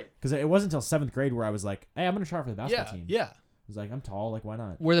 Right. Because it wasn't until 7th grade where I was like, hey, I'm going to try out for the basketball team. Yeah. I was like, I'm tall. Like, why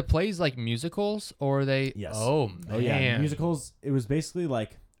not? Were the plays like musicals or are they? Yes. Oh, man. Oh, yeah. Musicals, it was basically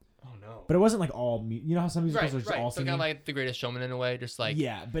like, oh, no. but it wasn't like all, you know how some musicals are just all So singing? kind of like The Greatest Showman in a way, just like.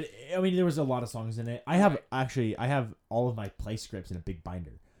 Yeah, but I mean, there was a lot of songs in it. I have all of my play scripts in a big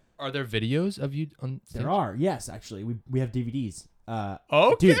binder. Are there videos of you on stage? There are, yes, actually. We have DVDs.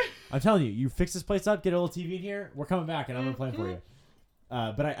 Okay. Dude, I'm telling you, you fix this place up, get a little TV in here, we're coming back and I'm going to play it for you.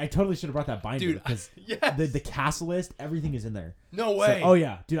 But I totally should have brought that binder because the cast list, everything is in there. No way. So, oh,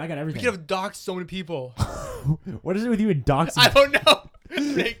 yeah. Dude, I got We everything. could have doxed so many people. What is it with you and doxing? I don't know.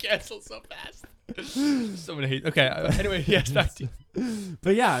 They canceled so fast. So many hate. Okay. Anyway, yes, back to you.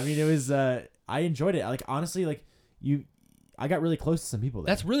 But yeah, I mean, it was, I enjoyed it. Like, honestly, like, I got really close to some people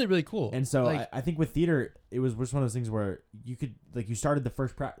there. That's really, really cool. And so like, I think with theater, it was just one of those things where you could like you started the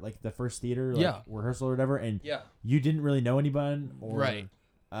first the first theater rehearsal or whatever, and you didn't really know anyone, or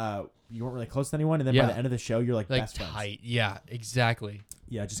you weren't really close to anyone, and then by the end of the show, you're like best tight. friends. Yeah, exactly.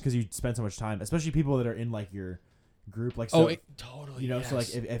 Yeah, just because you spend so much time, especially people that are in like your group, like totally. You know, so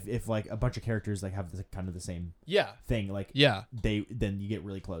like if like a bunch of characters like have this, kind of the same thing, like then you get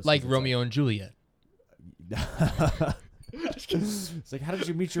really close, like Romeo and Juliet. It's like, how did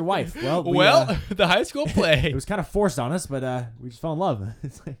you meet your wife? Well, the high school play. It was kind of forced on us, but we just fell in love.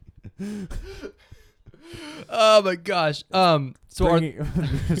 It's like, oh my gosh. So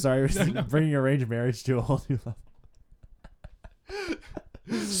bringing arranged marriage to a whole new level.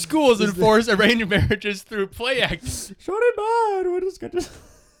 Schools enforce arranged marriages through play acts. Short and bad. We're just gonna.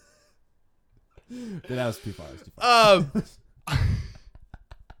 That was too far.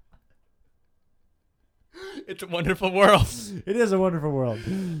 It's a wonderful world. It is a wonderful world.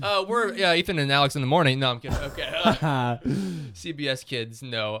 We're Ethan and Alex in the morning. No, I'm kidding. Okay. CBS Kids,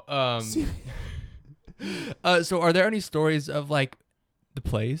 no. So are there any stories of like the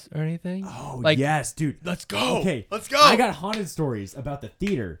plays or anything? Oh, like, yes, dude. Let's go. Okay, let's go. I got haunted stories about the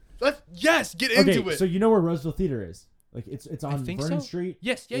theater. Get into it. So you know where Roseville Theater is? Like it's on Vernon Street.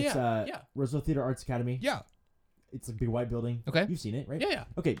 Yes, yeah. Roseville Theater Arts Academy. Yeah. It's a big white building. Okay. You've seen it, right? Yeah.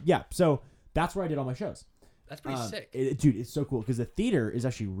 Okay, yeah. So that's where I did all my shows. That's pretty sick. Dude, it's so cool because the theater is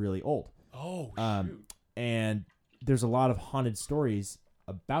actually really old. Oh, shoot. And there's a lot of haunted stories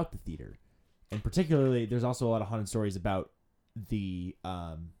about the theater. And particularly, there's also a lot of haunted stories about the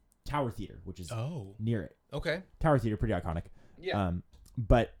Tower Theater, which is near it. Okay. Tower Theater, pretty iconic. Yeah.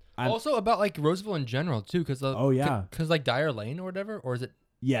 But also about like Roseville in general too, because because like Dyer Lane or whatever, or is it?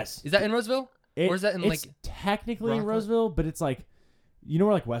 Yes. Is that in Roseville? Or is that in it's technically in Roseville, but it's like, you know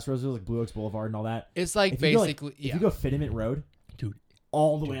where like West Roseville, like Blue Oaks Boulevard and all that? It's like if you go Fitiment Road, dude,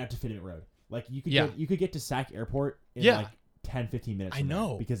 all the way out to Fitiment Road. Like you could get to Sac Airport in like 10, 15 minutes. I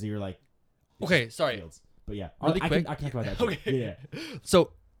know. Because you're like, okay, sorry. Fields. But yeah, really quick. I can talk about that. Okay. Yeah.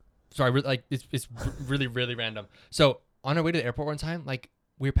 So, sorry, like it's really, really random. So on our way to the airport one time, like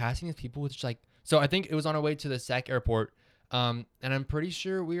we were passing these people with just like, so I think it was on our way to the Sac Airport. And I'm pretty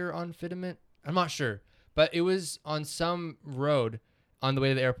sure we were on Fitiment. I'm not sure, but it was on some road on the way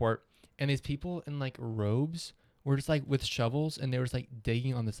to the airport, and these people in like robes were just like with shovels, and they were just like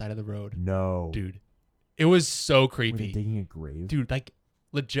digging on the side of the road. No, dude, it was so creepy. Were they digging a grave, dude? Like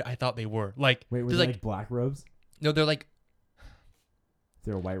legit, I thought they were like. Wait, were they like black robes? No, they're like.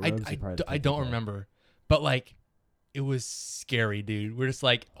 They're white robes. I don't remember, but like, it was scary, dude. We're just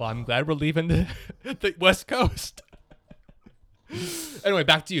like, well, I'm glad we're leaving the West Coast. Anyway,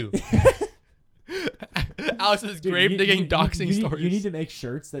 back to you. Alex's grave digging doxing stories. You need to make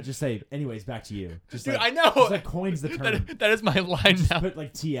shirts that just say, anyways, back to you. Just dude, like, I know. Just like coins the term. That is my line just now. Put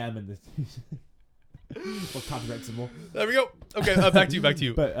like TM in the or copyright symbol. There we go. Okay, back to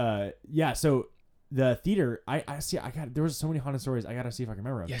you. But yeah, so the theater, there was so many haunted stories. I gotta see if I can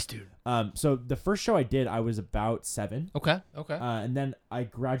remember them. Yes, dude. So the first show I did, I was about 7. Okay. And then I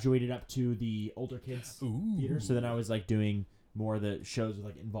graduated up to the older kids theater. So then I was like doing more of the shows with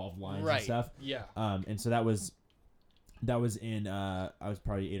like involved lines and stuff. Yeah. And so that was in I was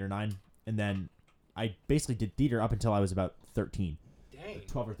probably 8 or 9, and then I basically did theater up until I was about 13. Dang. Like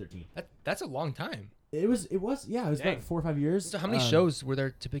 12 or 13. That's a long time. It was about 4 or 5 years. So how many shows were there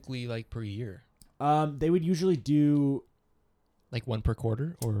typically like per year? They would usually do like 1 per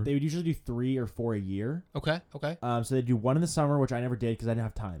quarter, or they would usually do 3 or 4 a year. Okay. So they do 1 in the summer, which I never did because I didn't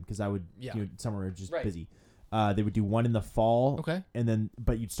have time because I would summer was just busy. They would do one in the fall. Okay. And then,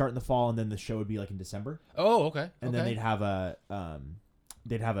 but you'd start in the fall, and then the show would be like in December. Oh, okay. And then they'd have a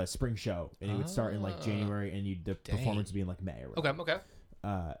spring show, and it would start in like January, and the performance would be in like May. Or whatever. Okay.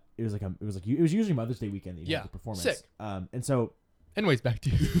 It was usually Mother's Day weekend that you had the performance. Sick. And so. Anyways, back to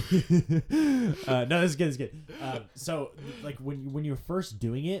you. No, this is good. This is good. So like when you're first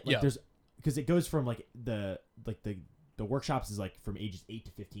doing it, like there's because it goes from like the workshops is like from ages 8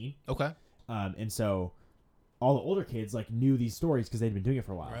 to 15. Okay. And so all the older kids like knew these stories because they'd been doing it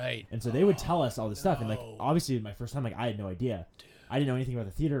for a while. Right. And so they would tell us all this stuff, and like obviously my first time, like I had no idea. I didn't know anything about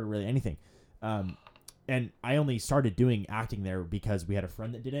the theater or really anything. And I only started doing acting there because we had a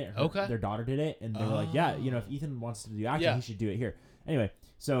friend that did it. Their daughter did it, and they were like, "Yeah, if Ethan wants to do acting, he should do it here." Anyway,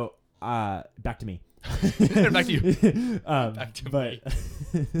 so back to me. Back to you. Back to me.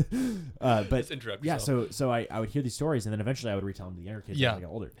 But Let's interrupt yourself. so I would hear these stories, and then eventually I would retell them to the younger kids as I got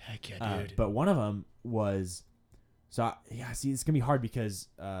older. Heck yeah, dude. But one of them was, see, it's gonna be hard because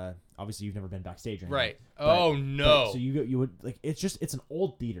obviously you've never been backstage, or anything. Right? But, No. so you would like it's an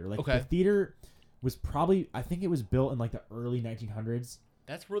old theater. Like Okay. the theater was probably, I think it was built in like the early 1900s.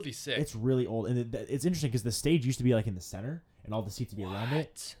 That's really sick. It's really old, and it's interesting because the stage used to be like in the center, and all the seats would be around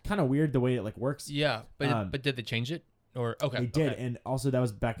it. Kind of weird the way it like works. Yeah, but did they change it? Or They did, and also that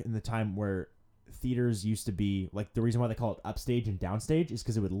was back in the time where theaters used to be like the reason why they call it upstage and downstage is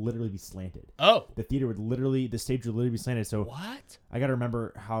because it would literally be slanted. Oh, the stage would literally be slanted. So what? I gotta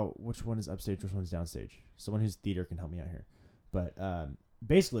remember which one is upstage, which one is downstage. Someone who's theater can help me out here, but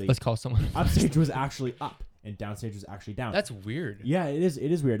basically, let's call someone. Upstage was actually up, and downstage was actually down. That's weird. Yeah, it is.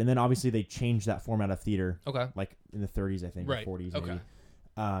 It is weird. And then obviously they changed that format of theater. Okay. Like in the 30s, I think, right. or 40s, okay.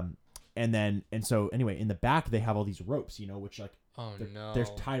 maybe. And so anyway, in the back they have all these ropes, which like they're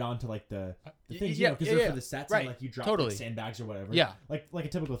tied on to like the things, because they're for the sets, and like you drop like, sandbags or whatever. Yeah. Like a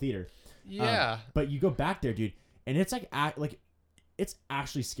typical theater. Yeah. But you go back there, dude, and it's like it's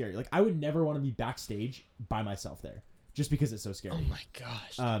actually scary. Like I would never want to be backstage by myself there. Just because it's so scary. Oh my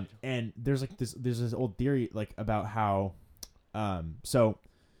gosh. And there's like there's this old theory like about how, so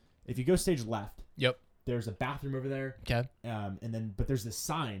if you go stage left, there's a bathroom over there. Okay. But there's this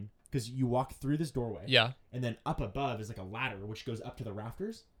sign because you walk through this doorway. Yeah. And then up above is like a ladder which goes up to the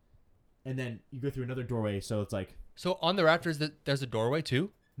rafters, and then you go through another doorway. So it's like. So on the rafters, there's a doorway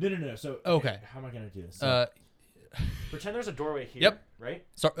too. No. So okay. How am I gonna do this? So, pretend there's a doorway here. Yep. Right.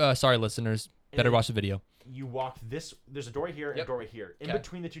 So, sorry, listeners. Better watch the video. You walk this. There's a doorway here and a doorway here. In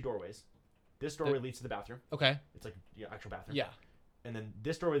between the two doorways, this doorway leads to the bathroom. Okay. It's like actual bathroom. Yeah. And then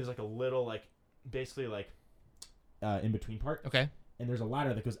this doorway, there's like a little basically in between part. Okay. And there's a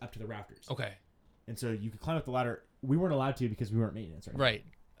ladder that goes up to the rafters. Okay. And so you could climb up the ladder. We weren't allowed to because we weren't maintenance. Right.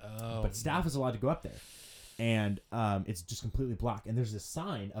 Oh. But staff is allowed to go up there, and it's just completely black. And there's this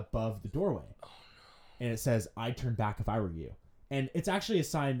sign above the doorway, and it says, "I'd turn back if I were you." And it's actually a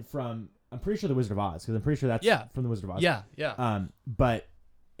sign from. I'm pretty sure the Wizard of Oz, because I'm pretty sure that's from the Wizard of Oz. Yeah. But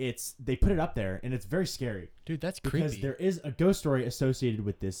they put it up there, and it's very scary. Dude, that's creepy. Because there is a ghost story associated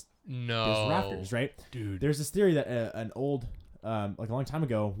with this. No. These rafters, right? Dude. There's this theory that an old, like a long time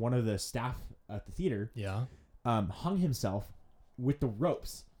ago, one of the staff at the theater, hung himself with the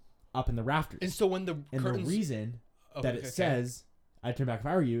ropes up in the rafters. And so when the reason that it says "I'd turn back if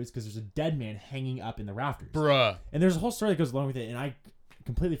I were you" is because there's a dead man hanging up in the rafters. Bruh. And there's a whole story that goes along with it, and I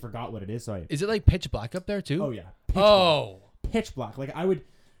completely forgot what it is. So is it like pitch black up there too? Oh yeah. Pitch black. Like I would.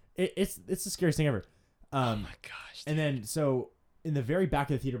 It's the scariest thing ever. Oh my gosh. And then so in the very back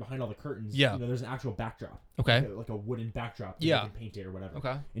of the theater, behind all the curtains, there's an actual backdrop. Okay. Like a wooden backdrop. Yeah. You can paint it or whatever.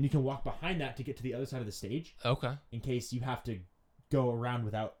 Okay. And you can walk behind that to get to the other side of the stage. Okay. In case you have to go around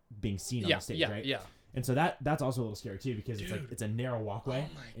without being seen on the stage, right? Yeah. And so that's also a little scary too, because it's a narrow walkway,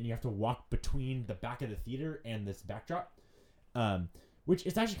 and you have to walk between the back of the theater and this backdrop. Which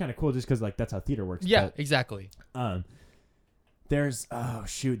is actually kind of cool, just because that's how theater works. Yeah, exactly. There's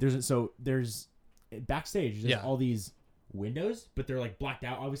backstage. There's all these windows, but they're blacked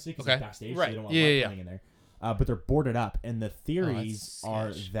out, obviously, because it's backstage, so they don't want light coming in there. But they're boarded up, and the theories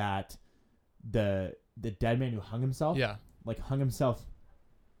are that the dead man who hung himself, hung himself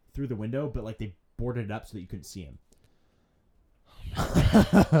through the window, but they boarded it up so that you couldn't see him.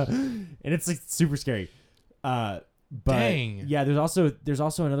 And it's super scary. But dang. Yeah, there's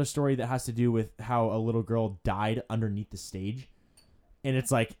also another story that has to do with how a little girl died underneath the stage, and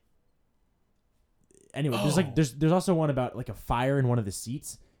it's anyway. There's also one about a fire in one of the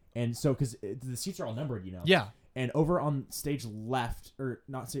seats, and so because the seats are all numbered, Yeah. And over on stage left, or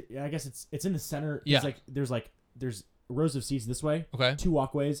not, I guess it's in the center. Yeah. There's rows of seats this way. Okay. 2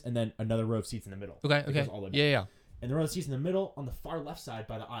 walkways, and then another row of seats in the middle. Okay. It goes all the way back. Yeah. And the row of seats in the middle, on the far left side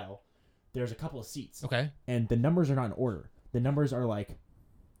by the aisle, there's a couple of seats. Okay. And the numbers are not in order. The numbers are like,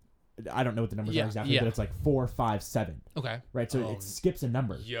 I don't know what the numbers are exactly, but it's like 4, 5, 7. Okay. Right. So it skips a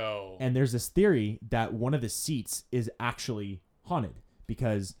number. Yo. And there's this theory that one of the seats is actually haunted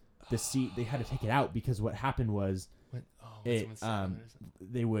because the seat, they had to take it out because what happened was they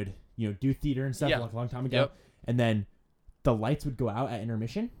would, do theater and stuff like a long time ago. Yep. And then the lights would go out at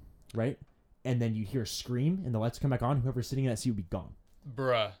intermission, right? And then you'd hear a scream and the lights come back on. Whoever's sitting in that seat would be gone.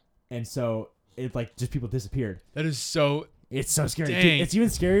 Bruh. And so it like just people disappeared. That is so... It's so scary. Dang. Dude, it's even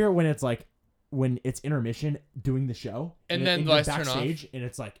scarier when it's like when it's intermission doing the show and then the lights turn off and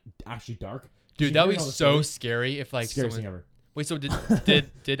it's like actually dark. Dude, that would be so scary if like scariest thing ever. Wait, so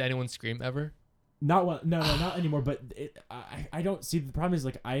did anyone scream ever? Not one. No, not anymore. But I don't see the problem is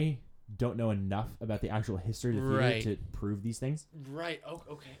like I don't know enough about the actual history of the theater to prove these things. Right. Oh,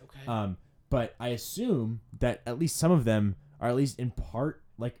 okay. But I assume that at least some of them are at least in part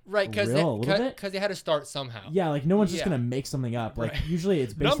like because they had to start somehow. Yeah, like no one's just gonna make something up. Like usually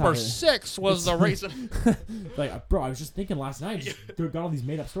it's based Number 6 was the reason. Like, bro, I was just thinking last night. Just got all these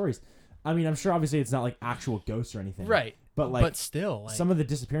made up stories. I mean, I'm sure obviously it's not like actual ghosts or anything. Right. But still, like... some of the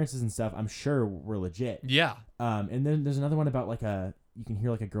disappearances and stuff, I'm sure were legit. Yeah. And then there's another one about like you can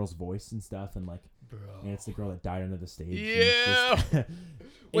hear like a girl's voice and stuff, and like, bro, and it's the girl that died under the stage. Yeah.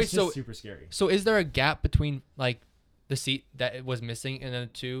 Wait, so super scary. So is there a gap between like the seat that it was missing and then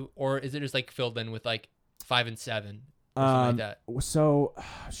 2, or is it just like filled in with like 5 and 7 or something like that? So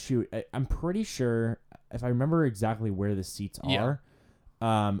shoot, I'm pretty sure if I remember exactly where the seats are,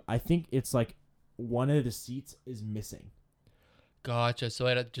 I think it's like one of the seats is missing. Gotcha. So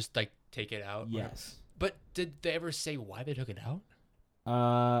I had to just like take it out. Yes. But did they ever say why they took it out?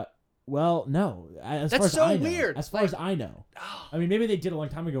 Well, no. As That's far as so weird. As far as I know. I mean, maybe they did a long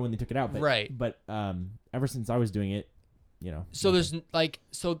time ago when they took it out. But, right. But ever since I was doing it, So there's like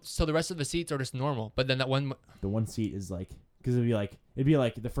so the rest of the seats are just normal, but then that one. The one seat is like because it'd be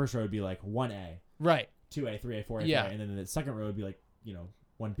like the first row would be like 1A. Right. 2A, 3A, 4A, yeah. 5A, and then the second row would be like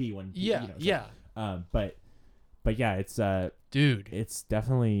 1B, 1B. Yeah. Yeah. But yeah, it's dude, it's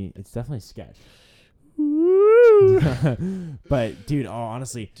definitely sketch. But dude,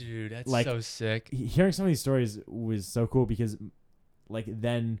 honestly, dude, that's like, so sick. Hearing some of these stories was so cool because like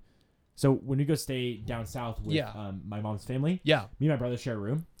then, so when we go stay down south with my mom's family, me and my brother share a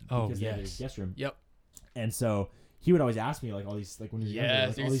room because they have a guest room. Yep. And so he would always ask me like all these like when he was younger,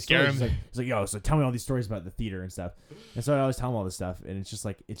 like, all these scare stories. him. He's like, yo, so tell me all these stories about the theater and stuff. And so I always tell him all this stuff, and it's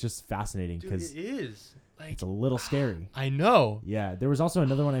just fascinating because it is. Like, it's a little scary. I know. Yeah, there was also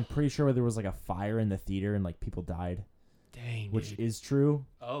another one. I'm pretty sure where there was like a fire in the theater and like people died. Dang. Which is true.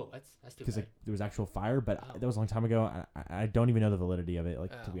 Oh, that's because like there was actual fire, but that was a long time ago. I don't even know the validity of it,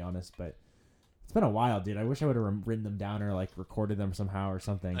 like to be honest. But it's been a while, dude. I wish I would have written them down or like recorded them somehow or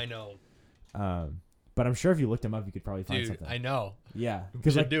something. I know. But I'm sure if you looked them up, you could probably find dude, something. I know. Yeah,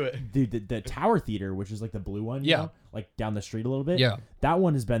 because like do it. Dude, the Tower Theater, which is like the blue one, you know, like down the street a little bit. Yeah, that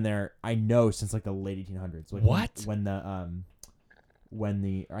one has been there. I know since like the late 1800s. Like what? When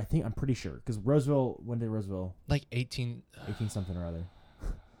I think I'm pretty sure because Roseville. When did Roseville? Like 18 something or other.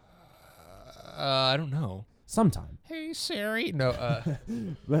 I don't know. Sometime. Hey Siri. No.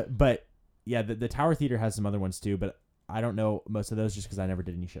 But yeah, the Tower Theater has some other ones too, but I don't know most of those just because I never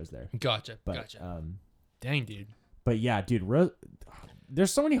did any shows there. Gotcha. Dang, dude. But yeah, dude,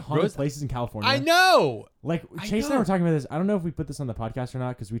 there's so many haunted places in California. I know. Like Chase and I were talking about this. I don't know if we put this on the podcast or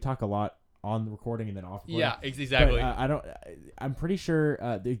not because we talk a lot on the recording and then off. Recording. Yeah, exactly. But, I'm pretty sure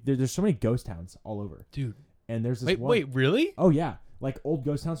there's so many ghost towns all over, dude. And there's this Wait, really? Oh yeah, like old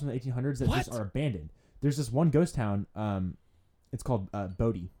ghost towns from the 1800s that just are abandoned. There's this one ghost town. It's called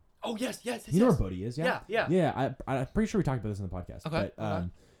Bodie. Oh yes. You know where Bodie is? Yeah. Yeah. I'm pretty sure we talked about this on the podcast. Okay.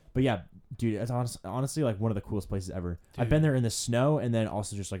 But yeah, dude, it's honestly like one of the coolest places ever. Dude. I've been there in the snow and then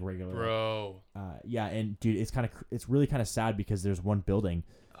also just like regular. Bro. Yeah, and dude, it's really kind of sad because there's one building.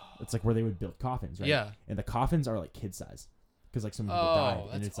 It's like where they would build coffins, right? Yeah. And the coffins are like kid size. Because like some people died,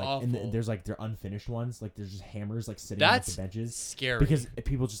 and it's like, awful. and there's like they're unfinished ones, like there's just hammers like sitting on the benches. Scary. Because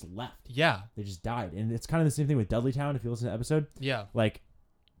people just left. Yeah. They just died, and it's kind of the same thing with Dudleytown. If you listen to the episode, yeah, like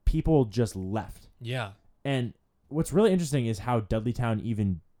people just left. Yeah. And what's really interesting is how Dudleytown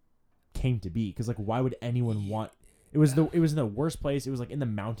even came to be. Because like, why would anyone want? It was in the worst place. It was like in the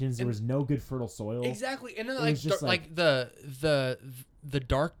mountains. There was no good fertile soil. Exactly, and then like the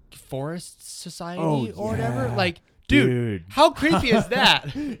Dark Forest Society or whatever, like. Dude, how creepy is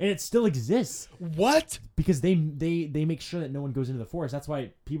that? And it still exists. What? Because they make sure that no one goes into the forest. That's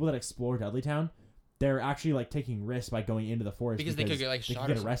why people that explore Dudleytown, they're actually like taking risks by going into the forest because they could get like shot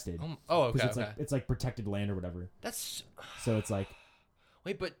or get arrested. Oh, okay. It's like protected land or whatever. That's so it's like.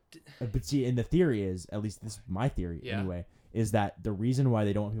 Wait, but But see, and the theory is, at least this is my theory Yeah. anyway, is that the reason why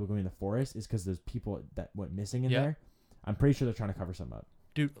they don't want people going in the forest is because there's people that went missing in Yeah. there. I'm pretty sure they're trying to cover something up.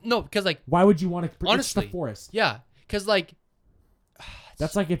 dude, no, because like Why would you want to? Honestly, it's the forest. yeah, because like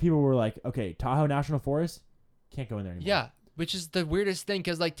That's like if people were like, okay, Tahoe National Forest, can't go in there anymore. yeah, which is the weirdest thing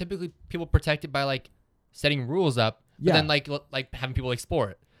because like typically people protect it by like setting rules up, but Yeah. then like having people explore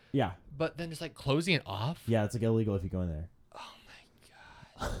it. Yeah. But then just like closing it off. Yeah, it's like illegal if you go in there.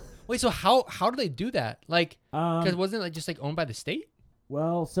 Wait, so how do they do that? Like, because Um, wasn't it like just like owned by the state?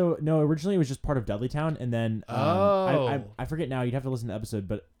 well, so no, originally it was just part of Dudleytown, and then I forget now. You'd have to listen to the episode,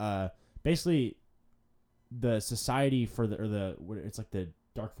 but basically, the Society for it's like the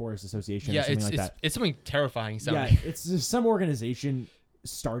Dark Forest Association, Yeah, or something it's like it's, that. it's something terrifying. Yeah, Sounding. it's just some organization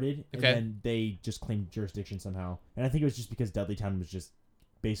started, and Okay. then they just claimed jurisdiction somehow. And I think it was just because Dudleytown was just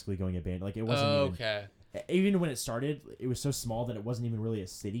basically going abandoned. Like it wasn't even when it started, it was so small that it wasn't even really a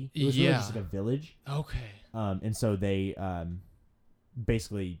city. It was really Yeah. just like a village. Okay. And so they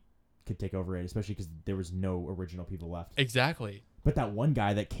basically could take over it, especially because there was no original people left. Exactly. But that one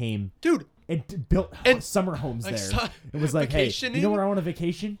guy that came Dude, and built And summer homes I there, saw- it was like, hey, you vacationing? know where I want a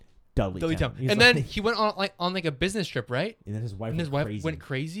vacation? Dudleytown. Dudleytown. He's And like- then he went on like a business trip, right? and then his wife And his wife crazy. went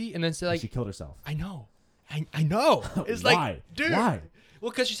crazy, and then said And like, she killed herself. I know, I know. It's Why? like, dude, Why? Well,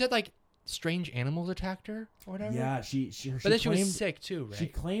 because she said like strange animals attacked her or whatever. Yeah, she But then she claimed, was sick too, right? She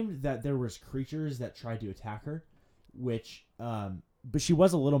claimed that there was creatures that tried to attack her, which but she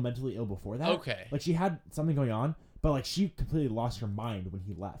was a little mentally ill before that. Okay. Like she had something going on, but like she completely lost her mind when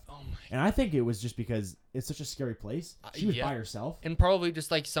he left. Oh my. And I think it was just because it's such a scary place. She was yeah. by herself. And probably just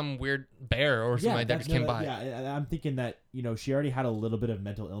like some weird bear or something like that just came by. Yeah, and I'm thinking that, she already had a little bit of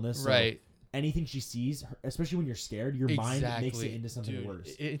mental illness. So Right. anything she sees, especially when you're scared, your mind makes it into something Dude,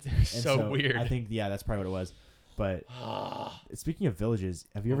 worse. It's And so weird. I think, that's probably what it was. But speaking of villages,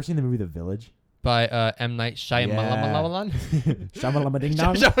 have you ever seen the movie The Village? By M. Night Shyamalan. Shamalama ding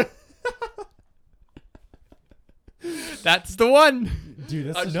dong. That's the one. Dude,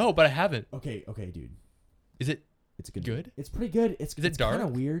 that's just- no, but I haven't. Okay, dude. Is it It's a good. Good? Movie. It's pretty good. It's Is it dark? Kind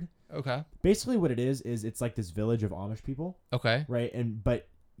of weird. okay? Basically, what it is it's like this village of Amish people, Okay. right? But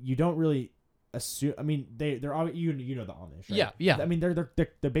you don't really assume. I mean, they're all you know the Amish, right? Yeah. I mean,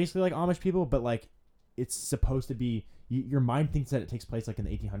 they're basically like Amish people, but like it's supposed to be. Your mind thinks that it takes place like in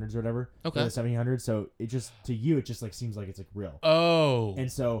the 1800s or whatever, Okay. or the 1700s. So it just it just like seems like it's like real. Oh. And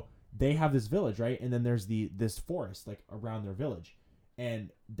so they have this village, right? And then there's this forest like around their village, and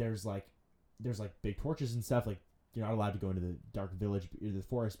there's like big torches and stuff. Like you're not allowed to go into the dark village, the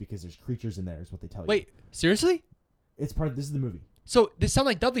forest, because there's creatures in there. Is what they tell you. Wait, seriously? It's part of this is the movie. So this sound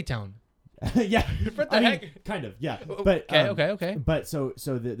like Dudleytown? Yeah, What the I mean, heck? kind of, yeah. But Okay. But so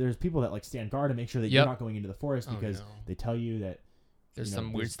there's people that like stand guard and make sure that Yep. you're not going into the forest Oh, because no. they tell you that There's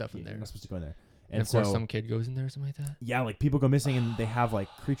some weird stuff in there. You're not supposed to go in there. And of course, some kid goes in there or something like that. yeah, like people go missing and they have like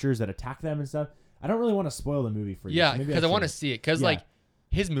creatures that attack them and stuff. I don't really want to spoil the movie for you. Yeah, so maybe because I want to shouldn't. see it. Because Yeah. like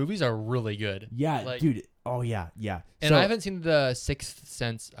his movies are really good. Yeah, like- dude. Oh yeah. And So, I haven't seen The Sixth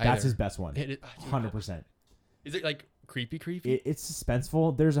Sense either. that's his best one. Dude, 100%. Is it like creepy? It's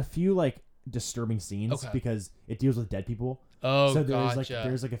suspenseful. There's a few like disturbing scenes Okay. because it deals with dead people. Oh, So there's gotcha.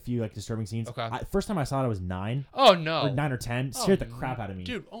 there's a few like disturbing scenes. Okay. First time I saw it, I was 9 Oh no. or 9 or 10. Oh, Scared the crap out of me.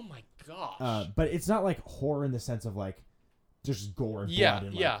 Dude, oh my gosh. But it's not like horror in the sense of like just gore and Yeah,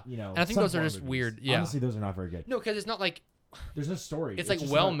 blood and yeah. like, And I think some those are horror just movies. weird, yeah. Honestly, those are not very good. No, because it's not like There's no story. it's like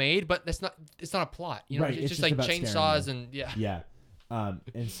just well not- made, but it's not a plot. You know, Right, it's it's just just like about scaring chainsaws you. and yeah. Yeah.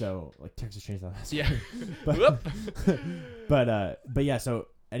 And so like Texas Chainsaw Massacre. Yeah. but, Whoop. but yeah, so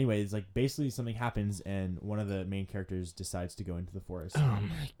anyways, like basically something happens and one of the main characters decides to go into the forest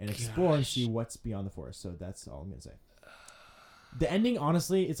and explore and see what's beyond the forest. So that's all I'm gonna say. The ending,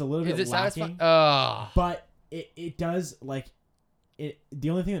 honestly, it's a little Is bit it satisfying? lacking, but it does like it. The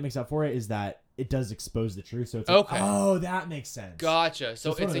only thing that makes up for it is that it does expose the truth. So it's like, Okay. oh, that makes sense. Gotcha.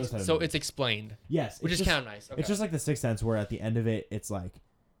 So It's one of those type of movies. it's explained, Yes, which it's is just- kind of nice. Okay. It's just like the Sixth Sense, where at the end of it, it's like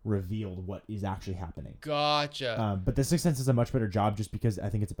revealed what is actually happening. Gotcha. But the Sixth Sense does a much better job, just because I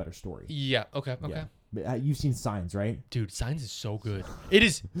think it's a better story. Yeah. Okay. Yeah. But, you've seen Signs, right? Dude, Signs is so good. It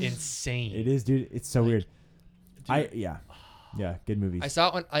is insane. It is, dude. It's so weird. Yeah, good movies. I saw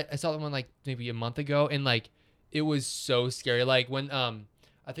it when I saw it one like maybe a month ago, and like it was so scary. Like when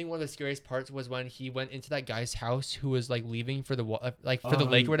I think one of the scariest parts was when he went into that guy's house who was like leaving for the for the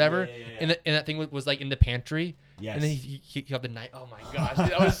lake or whatever, and that thing was like in the pantry. Yes. And then he got the knife. Oh my gosh,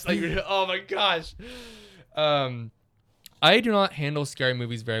 that was like oh my gosh. I do not handle scary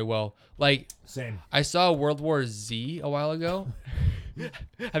movies very well. Like Same. I saw World War Z a while ago.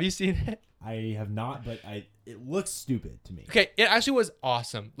 Have you seen it? I have not, but it looks stupid to me. Okay, it actually was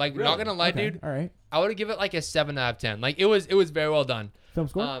awesome. Like, Really? not gonna lie, Okay, dude. all right. I would give it like a 7 out of 10. Like, it was very well done. Film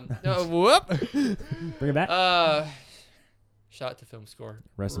score? No, whoop. Bring it back. Shout out to Film Score.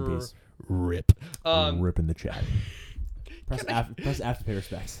 Rest in peace. Rip. Rip in the chat. Press F to pay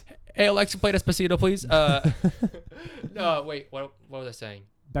respects. Hey, Alexa, play Despacito, please. No, wait. What was I saying?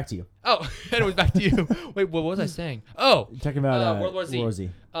 Back to you. Oh, it was back to you. Wait, what was I saying? Oh, You're talking about World War Z. World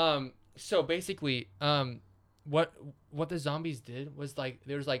War Z. So basically, what the zombies did was like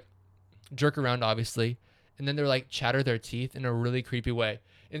there was like jerk around, obviously, and then they were like chatter their teeth in a really creepy way.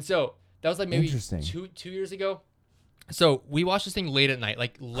 And so that was like maybe two years ago. So we watched this thing late at night,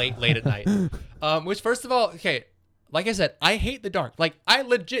 like late at night. Which first of all, okay, like I said, I hate the dark. Like I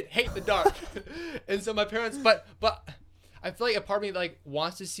legit hate the dark. And so my parents, but I feel like a part of me like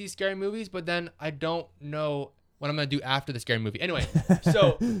wants to see scary movies, but then I don't know what I'm gonna do after the scary movie. Anyway,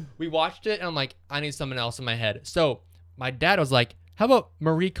 so we watched it, and I'm like, I need something else in my head. So my dad was like, "How about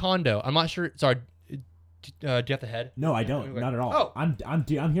Marie Kondo?" I'm not sure. Sorry, do you have the head? No, I don't. Not at all. Oh.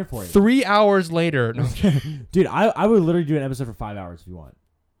 I'm here for it. 3 hours later, no, Dude, I would literally do an episode for 5 hours if you want.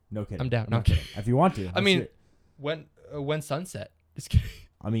 No kidding. I'm down. Not kidding. If you want to. I mean, when sunset? Just kidding.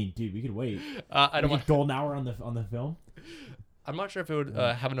 I mean, dude, we could wait. I don't want golden hour on the film. I'm not sure if it would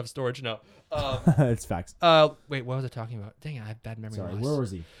have enough storage. No. It's facts. Wait, what was I talking about? Dang, I have bad memory Sorry, loss. where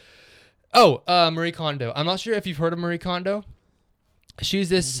was he? Oh, Marie Kondo. I'm not sure if you've heard of Marie Kondo. She's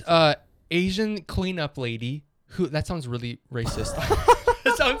this Asian cleanup lady who. That sounds really racist.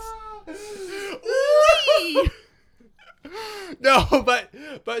 That sounds. No,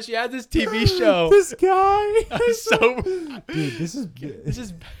 but she has this TV show. This guy. So, dude, this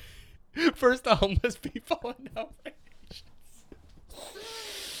is first the homeless people and now.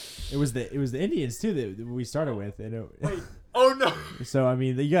 It was the Indians too that we started with, and Oh no. So I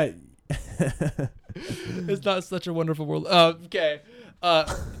mean, you got. It's not such a wonderful world. Okay.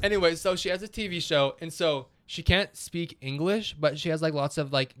 Anyway, so she has a TV show, and so she can't speak English, but she has like lots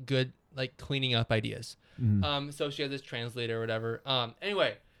of like good like cleaning up ideas. Mm-hmm. So she has this translator or whatever.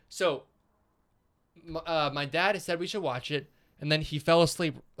 Anyway, so my dad said we should watch it, and then he fell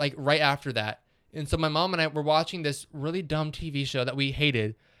asleep like right after that. And so my mom and I were watching this really dumb TV show that we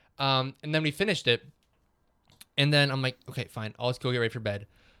hated. And then we finished it. And then I'm like, okay, fine. I'll just go get ready for bed.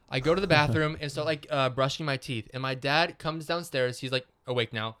 I go to the bathroom and start like brushing my teeth. And my dad comes downstairs. He's like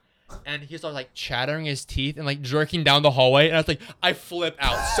awake now. And he starts like chattering his teeth and like jerking down the hallway. And I was like, I flip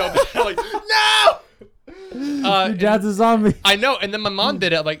out so bad. I'm like, no! Your dad's a zombie. I know. And then my mom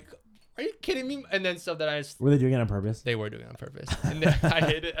did it. I'm like, are you kidding me? And then so that I just... Were they doing it on purpose? They were doing it on purpose. And then I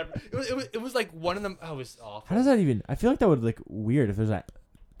hate it. It was like one of them. Oh, it was awful. How does that even... I feel like that would look weird if there's that...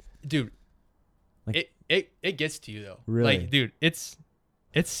 Dude, like, it gets to you though. Really? Like, dude, it's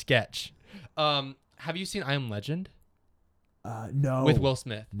sketch. Have you seen I Am Legend? No. With Will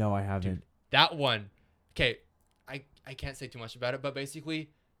Smith. No, I haven't. Dude, that one. Okay, I can't say too much about it, but basically,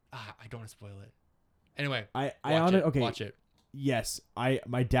 I don't want to spoil it. Anyway, watch it. Yes,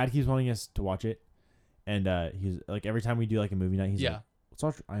 my dad keeps wanting us to watch it, and he's like every time we do like a movie night, he's like, "Let's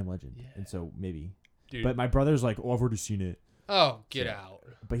watch I Am Legend," and so maybe. Dude. But my brother's like, "Oh, I've already seen it." Oh, get out!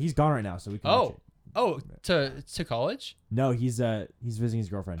 But he's gone right now, so we can watch it. Oh, to college? No, he's visiting his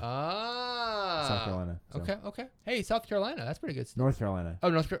girlfriend. South Carolina. So. Okay. Hey, South Carolina, that's pretty good. North Carolina. Oh,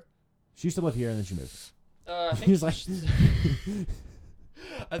 North Carolina. She used to live here and then she moved. He was like.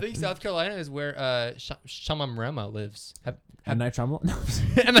 I think South Carolina is where Shamamrema lives. M. Night Shyamalan?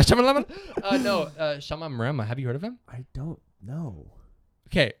 M. Night Shyamalan? No, Shamamrema. Have you heard of him? I don't know.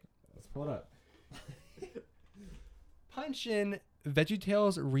 Okay. Let's pull it up. Punch in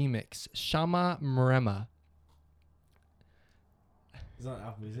VeggieTales remix, Shamamrema. Is that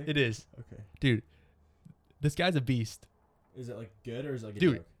Apple Music? It is. Okay. Dude, this guy's a beast. Is it like good or is it like a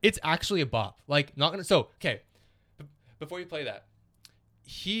Dude, joke? it's actually a bop. Like, not gonna... So, okay. Before you play that,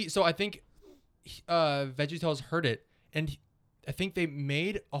 I think VeggieTales heard it, and I think they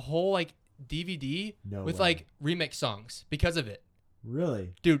made a whole like DVD with like remix songs because of it.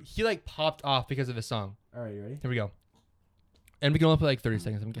 Really? Dude, he like popped off because of the song. All right, you ready? Here we go. And we can only play like 30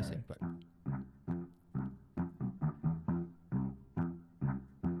 seconds, I'm guessing. Right.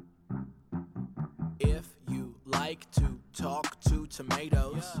 But if you like to talk to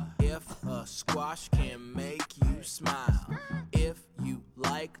tomatoes, if a squash can make you smile, if you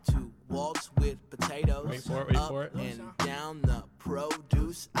like to waltz with potatoes, wait for it. And down the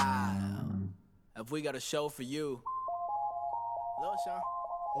produce aisle, have we got a show for you? Little Sean.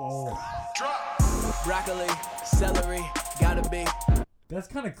 Oh. Broccoli, celery, gotta be. That's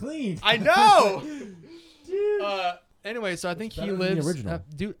kind of clean. I know. Dude. Anyway, so I think he better than the lives. original.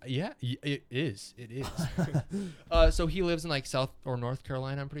 Dude, yeah, it is. It is. So he lives in like South or North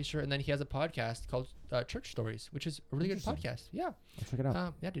Carolina, I'm pretty sure, and then he has a podcast called Church Stories, which is a really good podcast. Yeah, I'll check it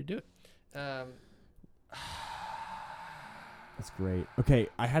out. Yeah, dude, do it. That's great. Okay,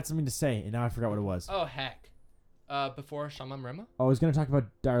 I had something to say, and now I forgot what it was. Oh heck. Before Shaman Rema, I was going to talk about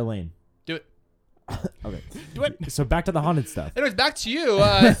Dire Lane. do it. Okay. Do it. So back to the haunted stuff. Anyways, back to you.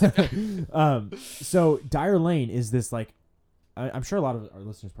 So Dire Lane is this like, I'm sure a lot of our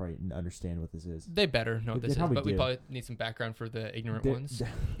listeners probably understand what this is. They better know what They this is, probably but we do. probably need some background for the ignorant ones.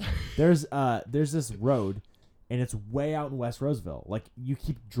 There's this road, and it's way out in West Roseville. Like you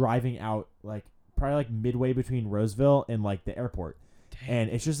keep driving out, like probably like midway between Roseville and like the airport, and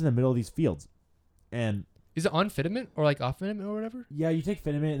it's just in the middle of these fields. And Is it on Fitment or like off Fitment or whatever? yeah, you take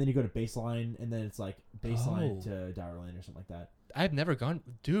Fitment and then you go to Baseline, and then it's like Baseline to Dire Lane or something like that. I've never gone,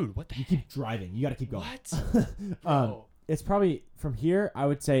 dude. What the You heck? keep driving. You got to keep going. What? Bro. It's probably from here. I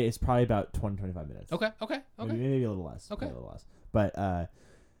would say it's probably about 20-25 minutes. Okay. Maybe a little less. Okay. Maybe a little less. But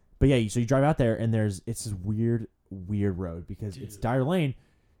yeah. So you drive out there, and it's this weird road because it's Dire Lane,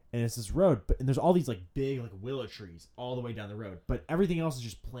 and it's this road, and there's all these like big like willow trees all the way down the road, but everything else is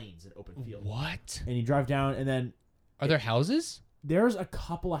just plains and open field. What? And you drive down, and then Are there houses? there's a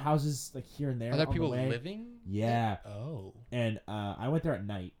couple of houses like here and there. Are there on people the way. living? Yeah. Oh. And I went there at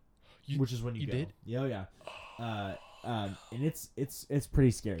night, which is when you go. did? Yeah, yeah. And it's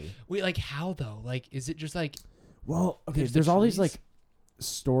pretty scary. Wait, like how though? Like, is it just like? Well, okay. There's There's the all these trees? like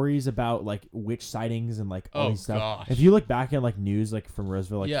stories about like witch sightings and like all Oh, these stuff. gosh. If you look back at like news like from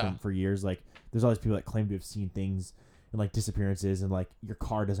Roseville, like Yeah. for years, like there's all these people that claim to have seen things and like disappearances and like your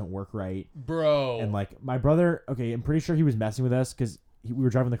car doesn't work right. Bro. And like my brother, okay, I'm pretty sure he was messing with us because we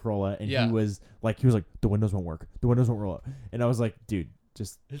were driving the Corolla and Yeah. he was like the windows won't work, the windows won't roll up, and I was like, dude,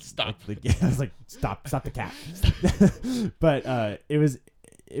 just Stop. Like, I was like, stop the cat. But it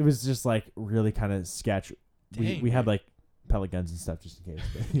was just like really kind of sketch. Dang, We had like pellet guns and stuff just in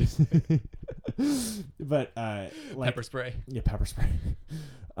case. But like Pepper spray. yeah, pepper spray.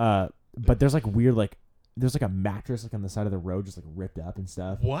 But there's like weird like there's like a mattress like on the side of the road just like ripped up and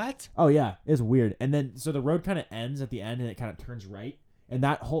stuff. What? Oh yeah, it's weird. And then so the road kind of ends at the end and it kind of turns right, and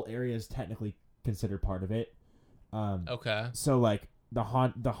that whole area is technically considered part of it. Okay. So like the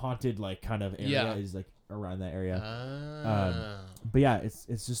haunted like kind of area Yeah. is like around that area. But yeah, it's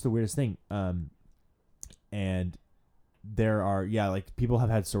just the weirdest thing. And there are like people have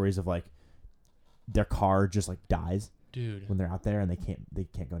had stories of like their car just like dies Dude. when they're out there and they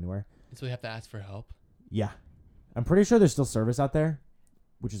can't go anywhere. So we have to ask for help. Yeah, I'm pretty sure there's still service out there,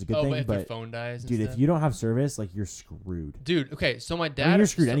 which is a good But thing. if their But phone dies, and dude, stuff? if you don't have service, like you're screwed. Dude, okay, so my dad. I mean, you're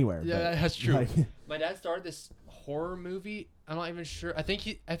screwed anywhere. Yeah, but, that's true. like, My dad started this horror movie. I'm not even sure. I think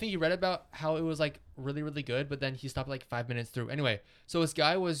he read about how it was like really, really good, but then he stopped like 5 minutes through. Anyway, so this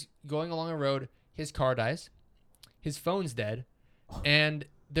guy was going along a road. His car dies. His phone's dead, and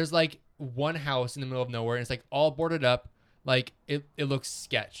there's like one house in the middle of nowhere, and it's like all boarded up. Like it looks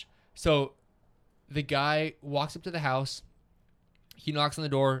sketch. So the guy walks up to the house. He knocks on the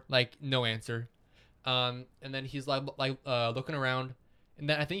door, like no answer. And then he's like looking around, and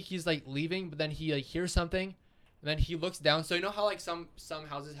then I think he's like leaving, but then he like hears something, and then he looks down. So you know how like some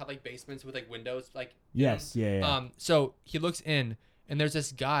houses have like basements with like windows, like yes, yeah. So he looks in, and there's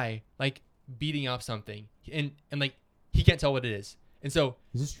this guy like beating up something, and like he can't tell what it is. And so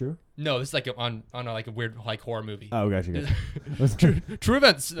Is this true? no, this is like on like a weird like horror movie. Oh, gotcha. True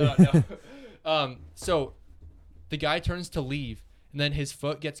events. No. So the guy turns to leave, and then his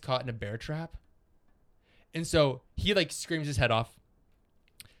foot gets caught in a bear trap. And so he like screams his head off,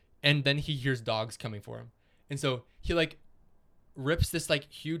 and then he hears dogs coming for him. And so he like rips this like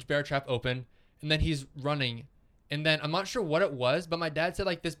huge bear trap open, and then he's running. And then I'm not sure what it was, but my dad said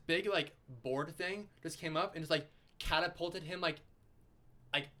like this big like board thing just came up and just like catapulted him like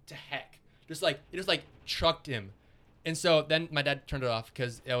to heck. Just like it just like chucked him. And so then my dad turned it off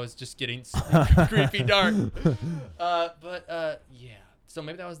because it was just getting creepy dark. Yeah. So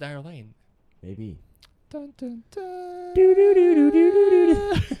maybe that was Dire Lane. Maybe. Dun, dun, dun.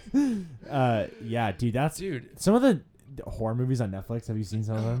 Yeah, dude, that's Dude. some of the horror movies on Netflix. Have you seen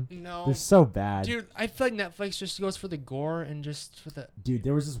some of them? No. They're so bad. Dude, I feel like Netflix just goes for the gore and just for the. Dude,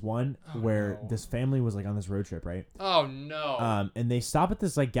 there was this one where no. this family was like on this road trip, right? Oh no. And they stop at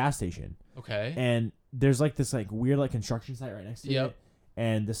this like gas station, Okay. and there's like this like weird like construction site right next to Yep. it,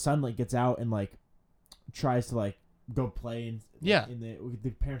 and the son like gets out and like tries to like go play and Yeah. and the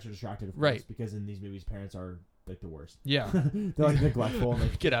parents are distracted, of course, Right. because in these movies parents are like the worst. Yeah. They're like neglectful and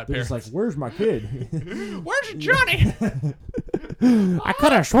like Get out, they're just parents. like, where's my kid? Where's Johnny? I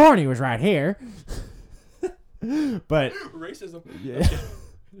could have sworn he was right here. But Racism. yeah.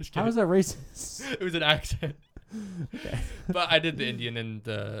 Just How kidding. is that racist? It was an accent. Okay. But I did the Indian and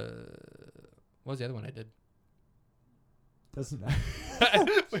the. What was the other one I did? Doesn't matter.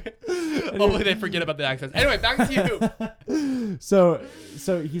 Hopefully they forget about the accents. Anyway, back to you. So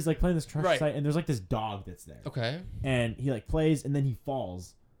he's like playing this trash Right. site, and there's like this dog that's there. Okay. And he like plays, and then he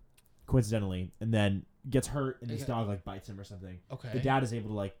falls, coincidentally, and then gets hurt, and this Okay. dog like bites him or something. Okay. The dad is able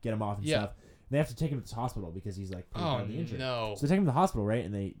to like get him off and Yeah. stuff. And they have to take him to this hospital because he's like pretty Oh badly injured. no. So they take him to the hospital, right?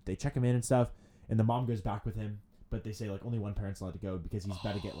 And they check him in and stuff. And the mom goes back with him, but they say like only one parent's allowed to go because he's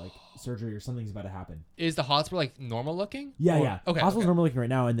about to get like surgery or something's about to happen. Is the hospital like normal looking? Yeah, Or- yeah. Okay. Hospital's okay. normal looking right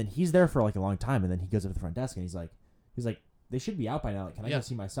now, and then he's there for like a long time, and then he goes up to the front desk and he's like, they should be out by now. Like, can I Yeah. go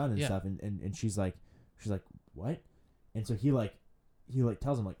see my son and Yeah. stuff? And she's like, what? And so he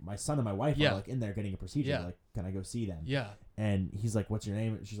tells him like, my son and my wife Yeah. are like in there getting a procedure. Yeah. Like, can I go see them? Yeah. And he's like, what's your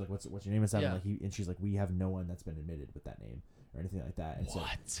name? She's like, what's your name and stuff? Yeah. And she's like, we have no one that's been admitted with that name or anything like that. And so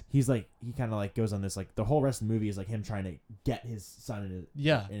What? he's like, he kind of like goes on this like the whole rest of the movie is like him trying to get his son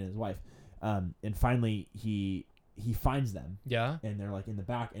and his wife. And finally he finds them, Yeah. and they're like in the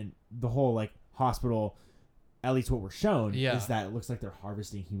back, and the whole like hospital, at least what we're shown, Yeah. is that it looks like they're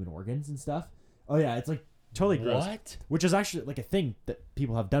harvesting human organs and stuff. Oh yeah, it's like totally gross. What? Which is actually like a thing that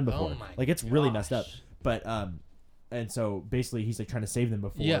people have done before. Oh my like it's really messed up. gosh. But and so basically he's like trying to save them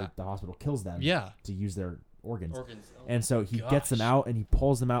before Yeah. the hospital kills them. Yeah. To use their organs. Organs. Oh, And so he gets them gosh. out, and he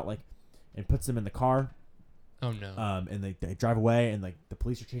pulls them out like, and puts them in the car. Oh no. And they drive away, and like the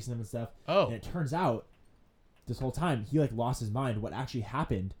police are chasing them and stuff. Oh. And it turns out this whole time he like lost his mind. What actually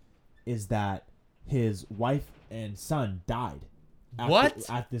happened is that his wife and son died. What?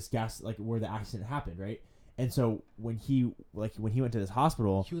 At this gas, like where the accident happened, right? And so when he went to this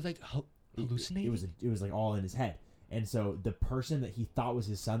hospital, He was like hallucinating. it was like all in his head. And so the person that he thought was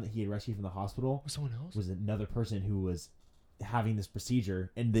his son that he had rescued from the hospital Was someone else? was another person who was having this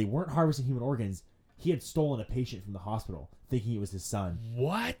procedure, and they weren't harvesting human organs. He had stolen a patient from the hospital, thinking it was his son.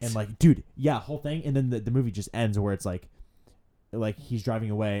 What? And like, dude, yeah, whole thing. And then the movie just ends where it's like he's driving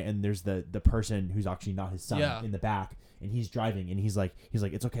away, and there's the person who's actually not his son Yeah. in the back, and he's driving, and he's like,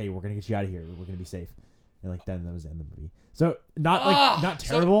 it's okay, we're gonna get you out of here, we're gonna be safe. And like then that was the end of the movie. So not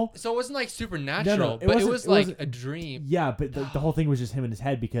terrible. So it wasn't like supernatural, No, it but it wasn't- was it like wasn't- a dream. Yeah, but the whole thing was just him in his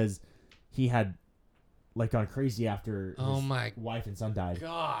head because he had like gone crazy after Oh his my wife and son died,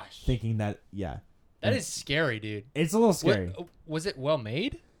 Gosh. thinking that That is scary, dude. it's a little scary. Was it well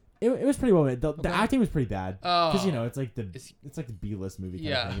made? It was pretty well made. The Okay. acting was pretty bad because Oh. it's like It's- it's like the B-list movie kind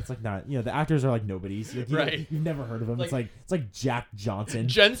Yeah. of thing. It's like not the actors are like nobodies. Like, Right. You've never heard of them. It's like Jack Johnson.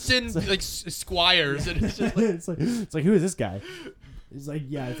 Jensen It's like- like Squires, and it's just like it's like who is this guy? It's like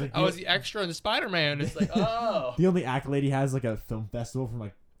it's like I was the extra in the Spider-Man. It's like the only accolade he has like a film festival from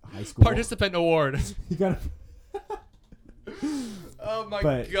like high school. participant award. He got Oh my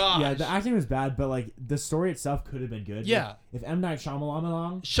but gosh. yeah, the acting was bad, but like the story itself could have been good. Yeah. Like, if M. Night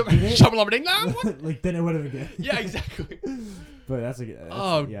Shyamalan Shyamalan. like then it would have been good. Yeah, exactly. But that's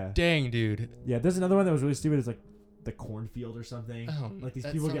Oh yeah. dang, dude. Yeah, there's another one that was really stupid. It's like the cornfield or something. Oh, like these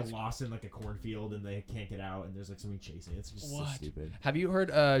that people get sounds- lost in like a cornfield and they can't get out, and there's like something chasing. It's just so What? stupid. Have you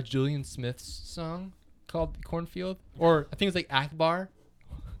heard Julian Smith's song called Cornfield? Or I think it's like Akbar.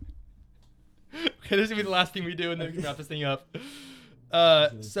 Okay, this is gonna be the last thing we do, and then we can wrap this thing up.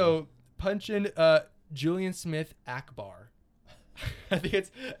 So punch in Julian Smith Akbar. I think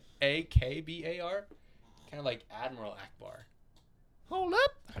it's Akbar, kind of like Admiral Akbar. Hold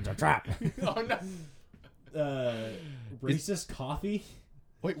up! It's a trap. Oh no! Racist coffee.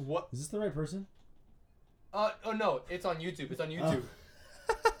 Wait, what? Is this the right person? Oh no, it's on YouTube. It's on YouTube.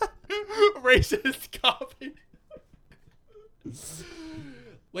 Racist coffee.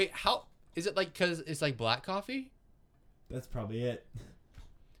 Wait, how is it like? Because it's like black coffee, That's probably it.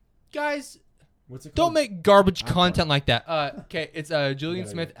 guys. What's it called? Don't make garbage Akbar. content like that. Okay, it's Julian gotta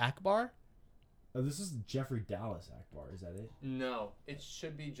Smith Akbar. Oh, this is Jeffrey Dallas Akbar. Is that it? No, it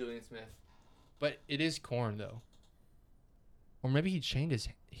should be Julian Smith, but it is corn though. Or maybe he changed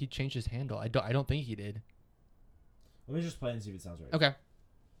his handle. I don't think he did. Let me just play it and see if it sounds right. Okay.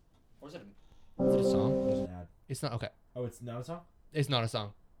 Or is it a song? There's an ad. It's not okay. Oh, it's not a song? It's not a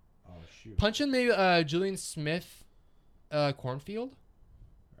song. Oh, shoot. Punch in maybe Julian Smith Cornfield.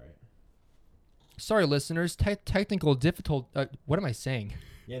 Right. Sorry, listeners. Technical difficult. What am I saying?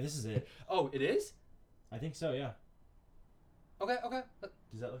 Yeah, this is it. Oh, it is? I think so, yeah. Okay.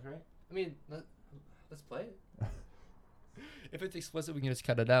 Does that look right? I mean, let's play it. If it's explicit, we can just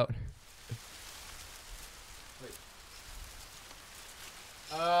cut it out. Wait.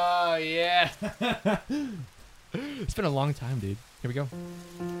 Oh, yeah. It's been a long time, dude. Here we go.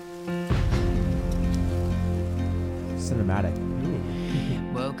 Cinematic.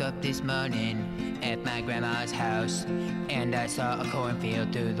 Woke up this morning at my grandma's house, and I saw a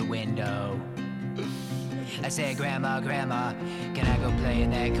cornfield through the window. I said, Grandma, can I go play in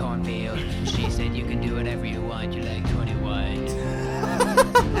that cornfield? She said, you can do whatever you want, you're like 21.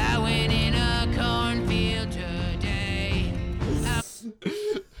 I went in a cornfield today.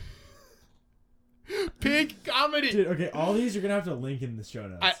 Pig comedy. Dude, okay, all these you're gonna have to link in the show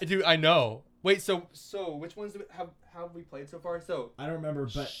notes. I know. Wait, so which ones have we played so far? So I don't remember,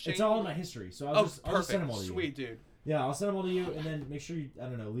 but Shane... it's all in my history, so I'll just send them all to you. Sweet, dude. Yeah, I'll send them all to you, and then make sure you, I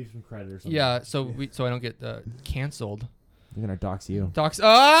don't know, leave some credit or something. Yeah, so I don't get canceled. They're gonna dox you. Dox.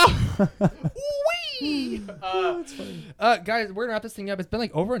 Wee! That's funny. Guys, we're gonna wrap this thing up. It's been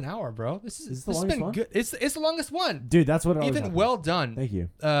like over an hour, bro. This has been one? good. It's the longest one. Dude, that's what I was Ethan, happening. well done. Thank you.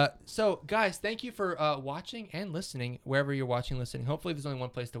 So guys, thank you for watching and listening wherever you're watching, listening. Hopefully, there's only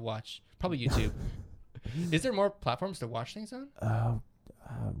one place to watch. Probably YouTube. Is there more platforms to watch things on?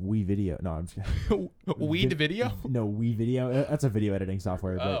 We Video. No, I'm just kidding. Weed Video? No, We Video. That's a video editing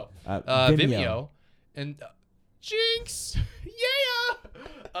software. Oh. But, Vimeo. And Jinx. Yeah.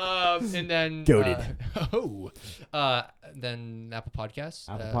 And then Goated. then Apple Podcasts.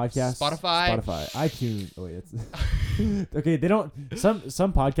 Spotify, iTunes. Oh wait, it's okay. They don't. Some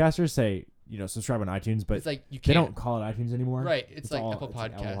podcasters say subscribe on iTunes, but it's like they don't call it iTunes anymore. Right. It's like Apple Podcasts.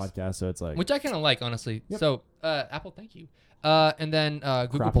 Like Apple Podcasts, so it's like which I kind of like, honestly. Yep. So Apple, thank you. And then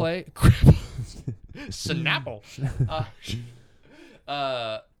Google Crapple. Play. Snapple.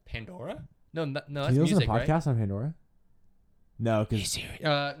 Pandora. No, that's Can you listen music, to right? podcasts on Pandora? No, because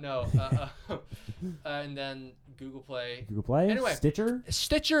no. And then Google Play. Google Play. Anyway. Stitcher.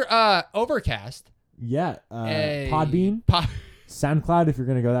 Overcast. Yeah. Podbean. SoundCloud, if you're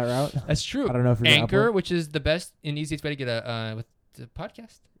gonna go that route. That's true. I don't know if you're gonna Anchor, upload. which is the best and easiest way to get a with the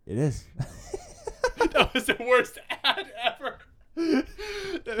podcast. It is. That was the worst ad ever.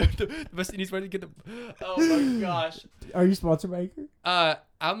 the best and easiest way to get the. Oh my gosh. Are you sponsored by Anchor?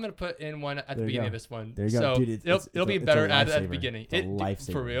 I'm gonna put in one at the There you beginning go. of this one. There you go, so dude. It'll be a better ad at the beginning. It's a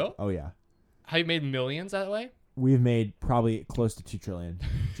lifesaver. For real? Oh yeah. Have you made millions that way? We've made probably close to 2 trillion.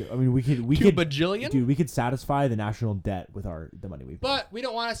 I mean, we could 2 bajillion. Dude, we could satisfy the national debt with the money we've. But we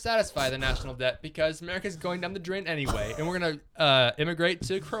don't want to satisfy the national debt because America's going down the drain anyway, and we're gonna immigrate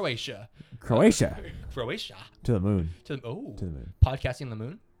to Croatia. Croatia. To the moon. To the moon. Podcasting on the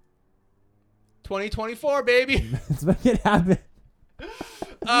moon. 2024, baby. Let's make it happen.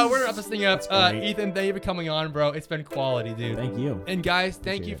 We're gonna wrap this thing up. great. Ethan, thank you for coming on, bro. It's been quality, dude. Thank you. And guys,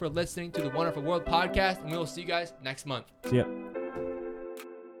 thank Appreciate you it. for listening to the Wonderful World podcast, and we will see you guys next month. See ya.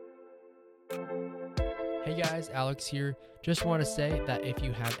 Hey guys, Alex here. Just want to say that if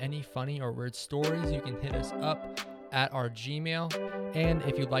you have any funny or weird stories, you can hit us up at our Gmail. And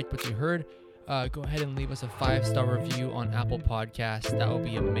if you liked what you heard, go ahead and leave us a 5-star review on Apple Podcasts. That would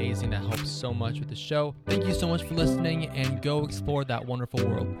be amazing. That helps so much with the show. Thank you so much for listening, and go explore that wonderful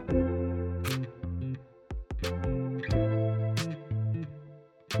world.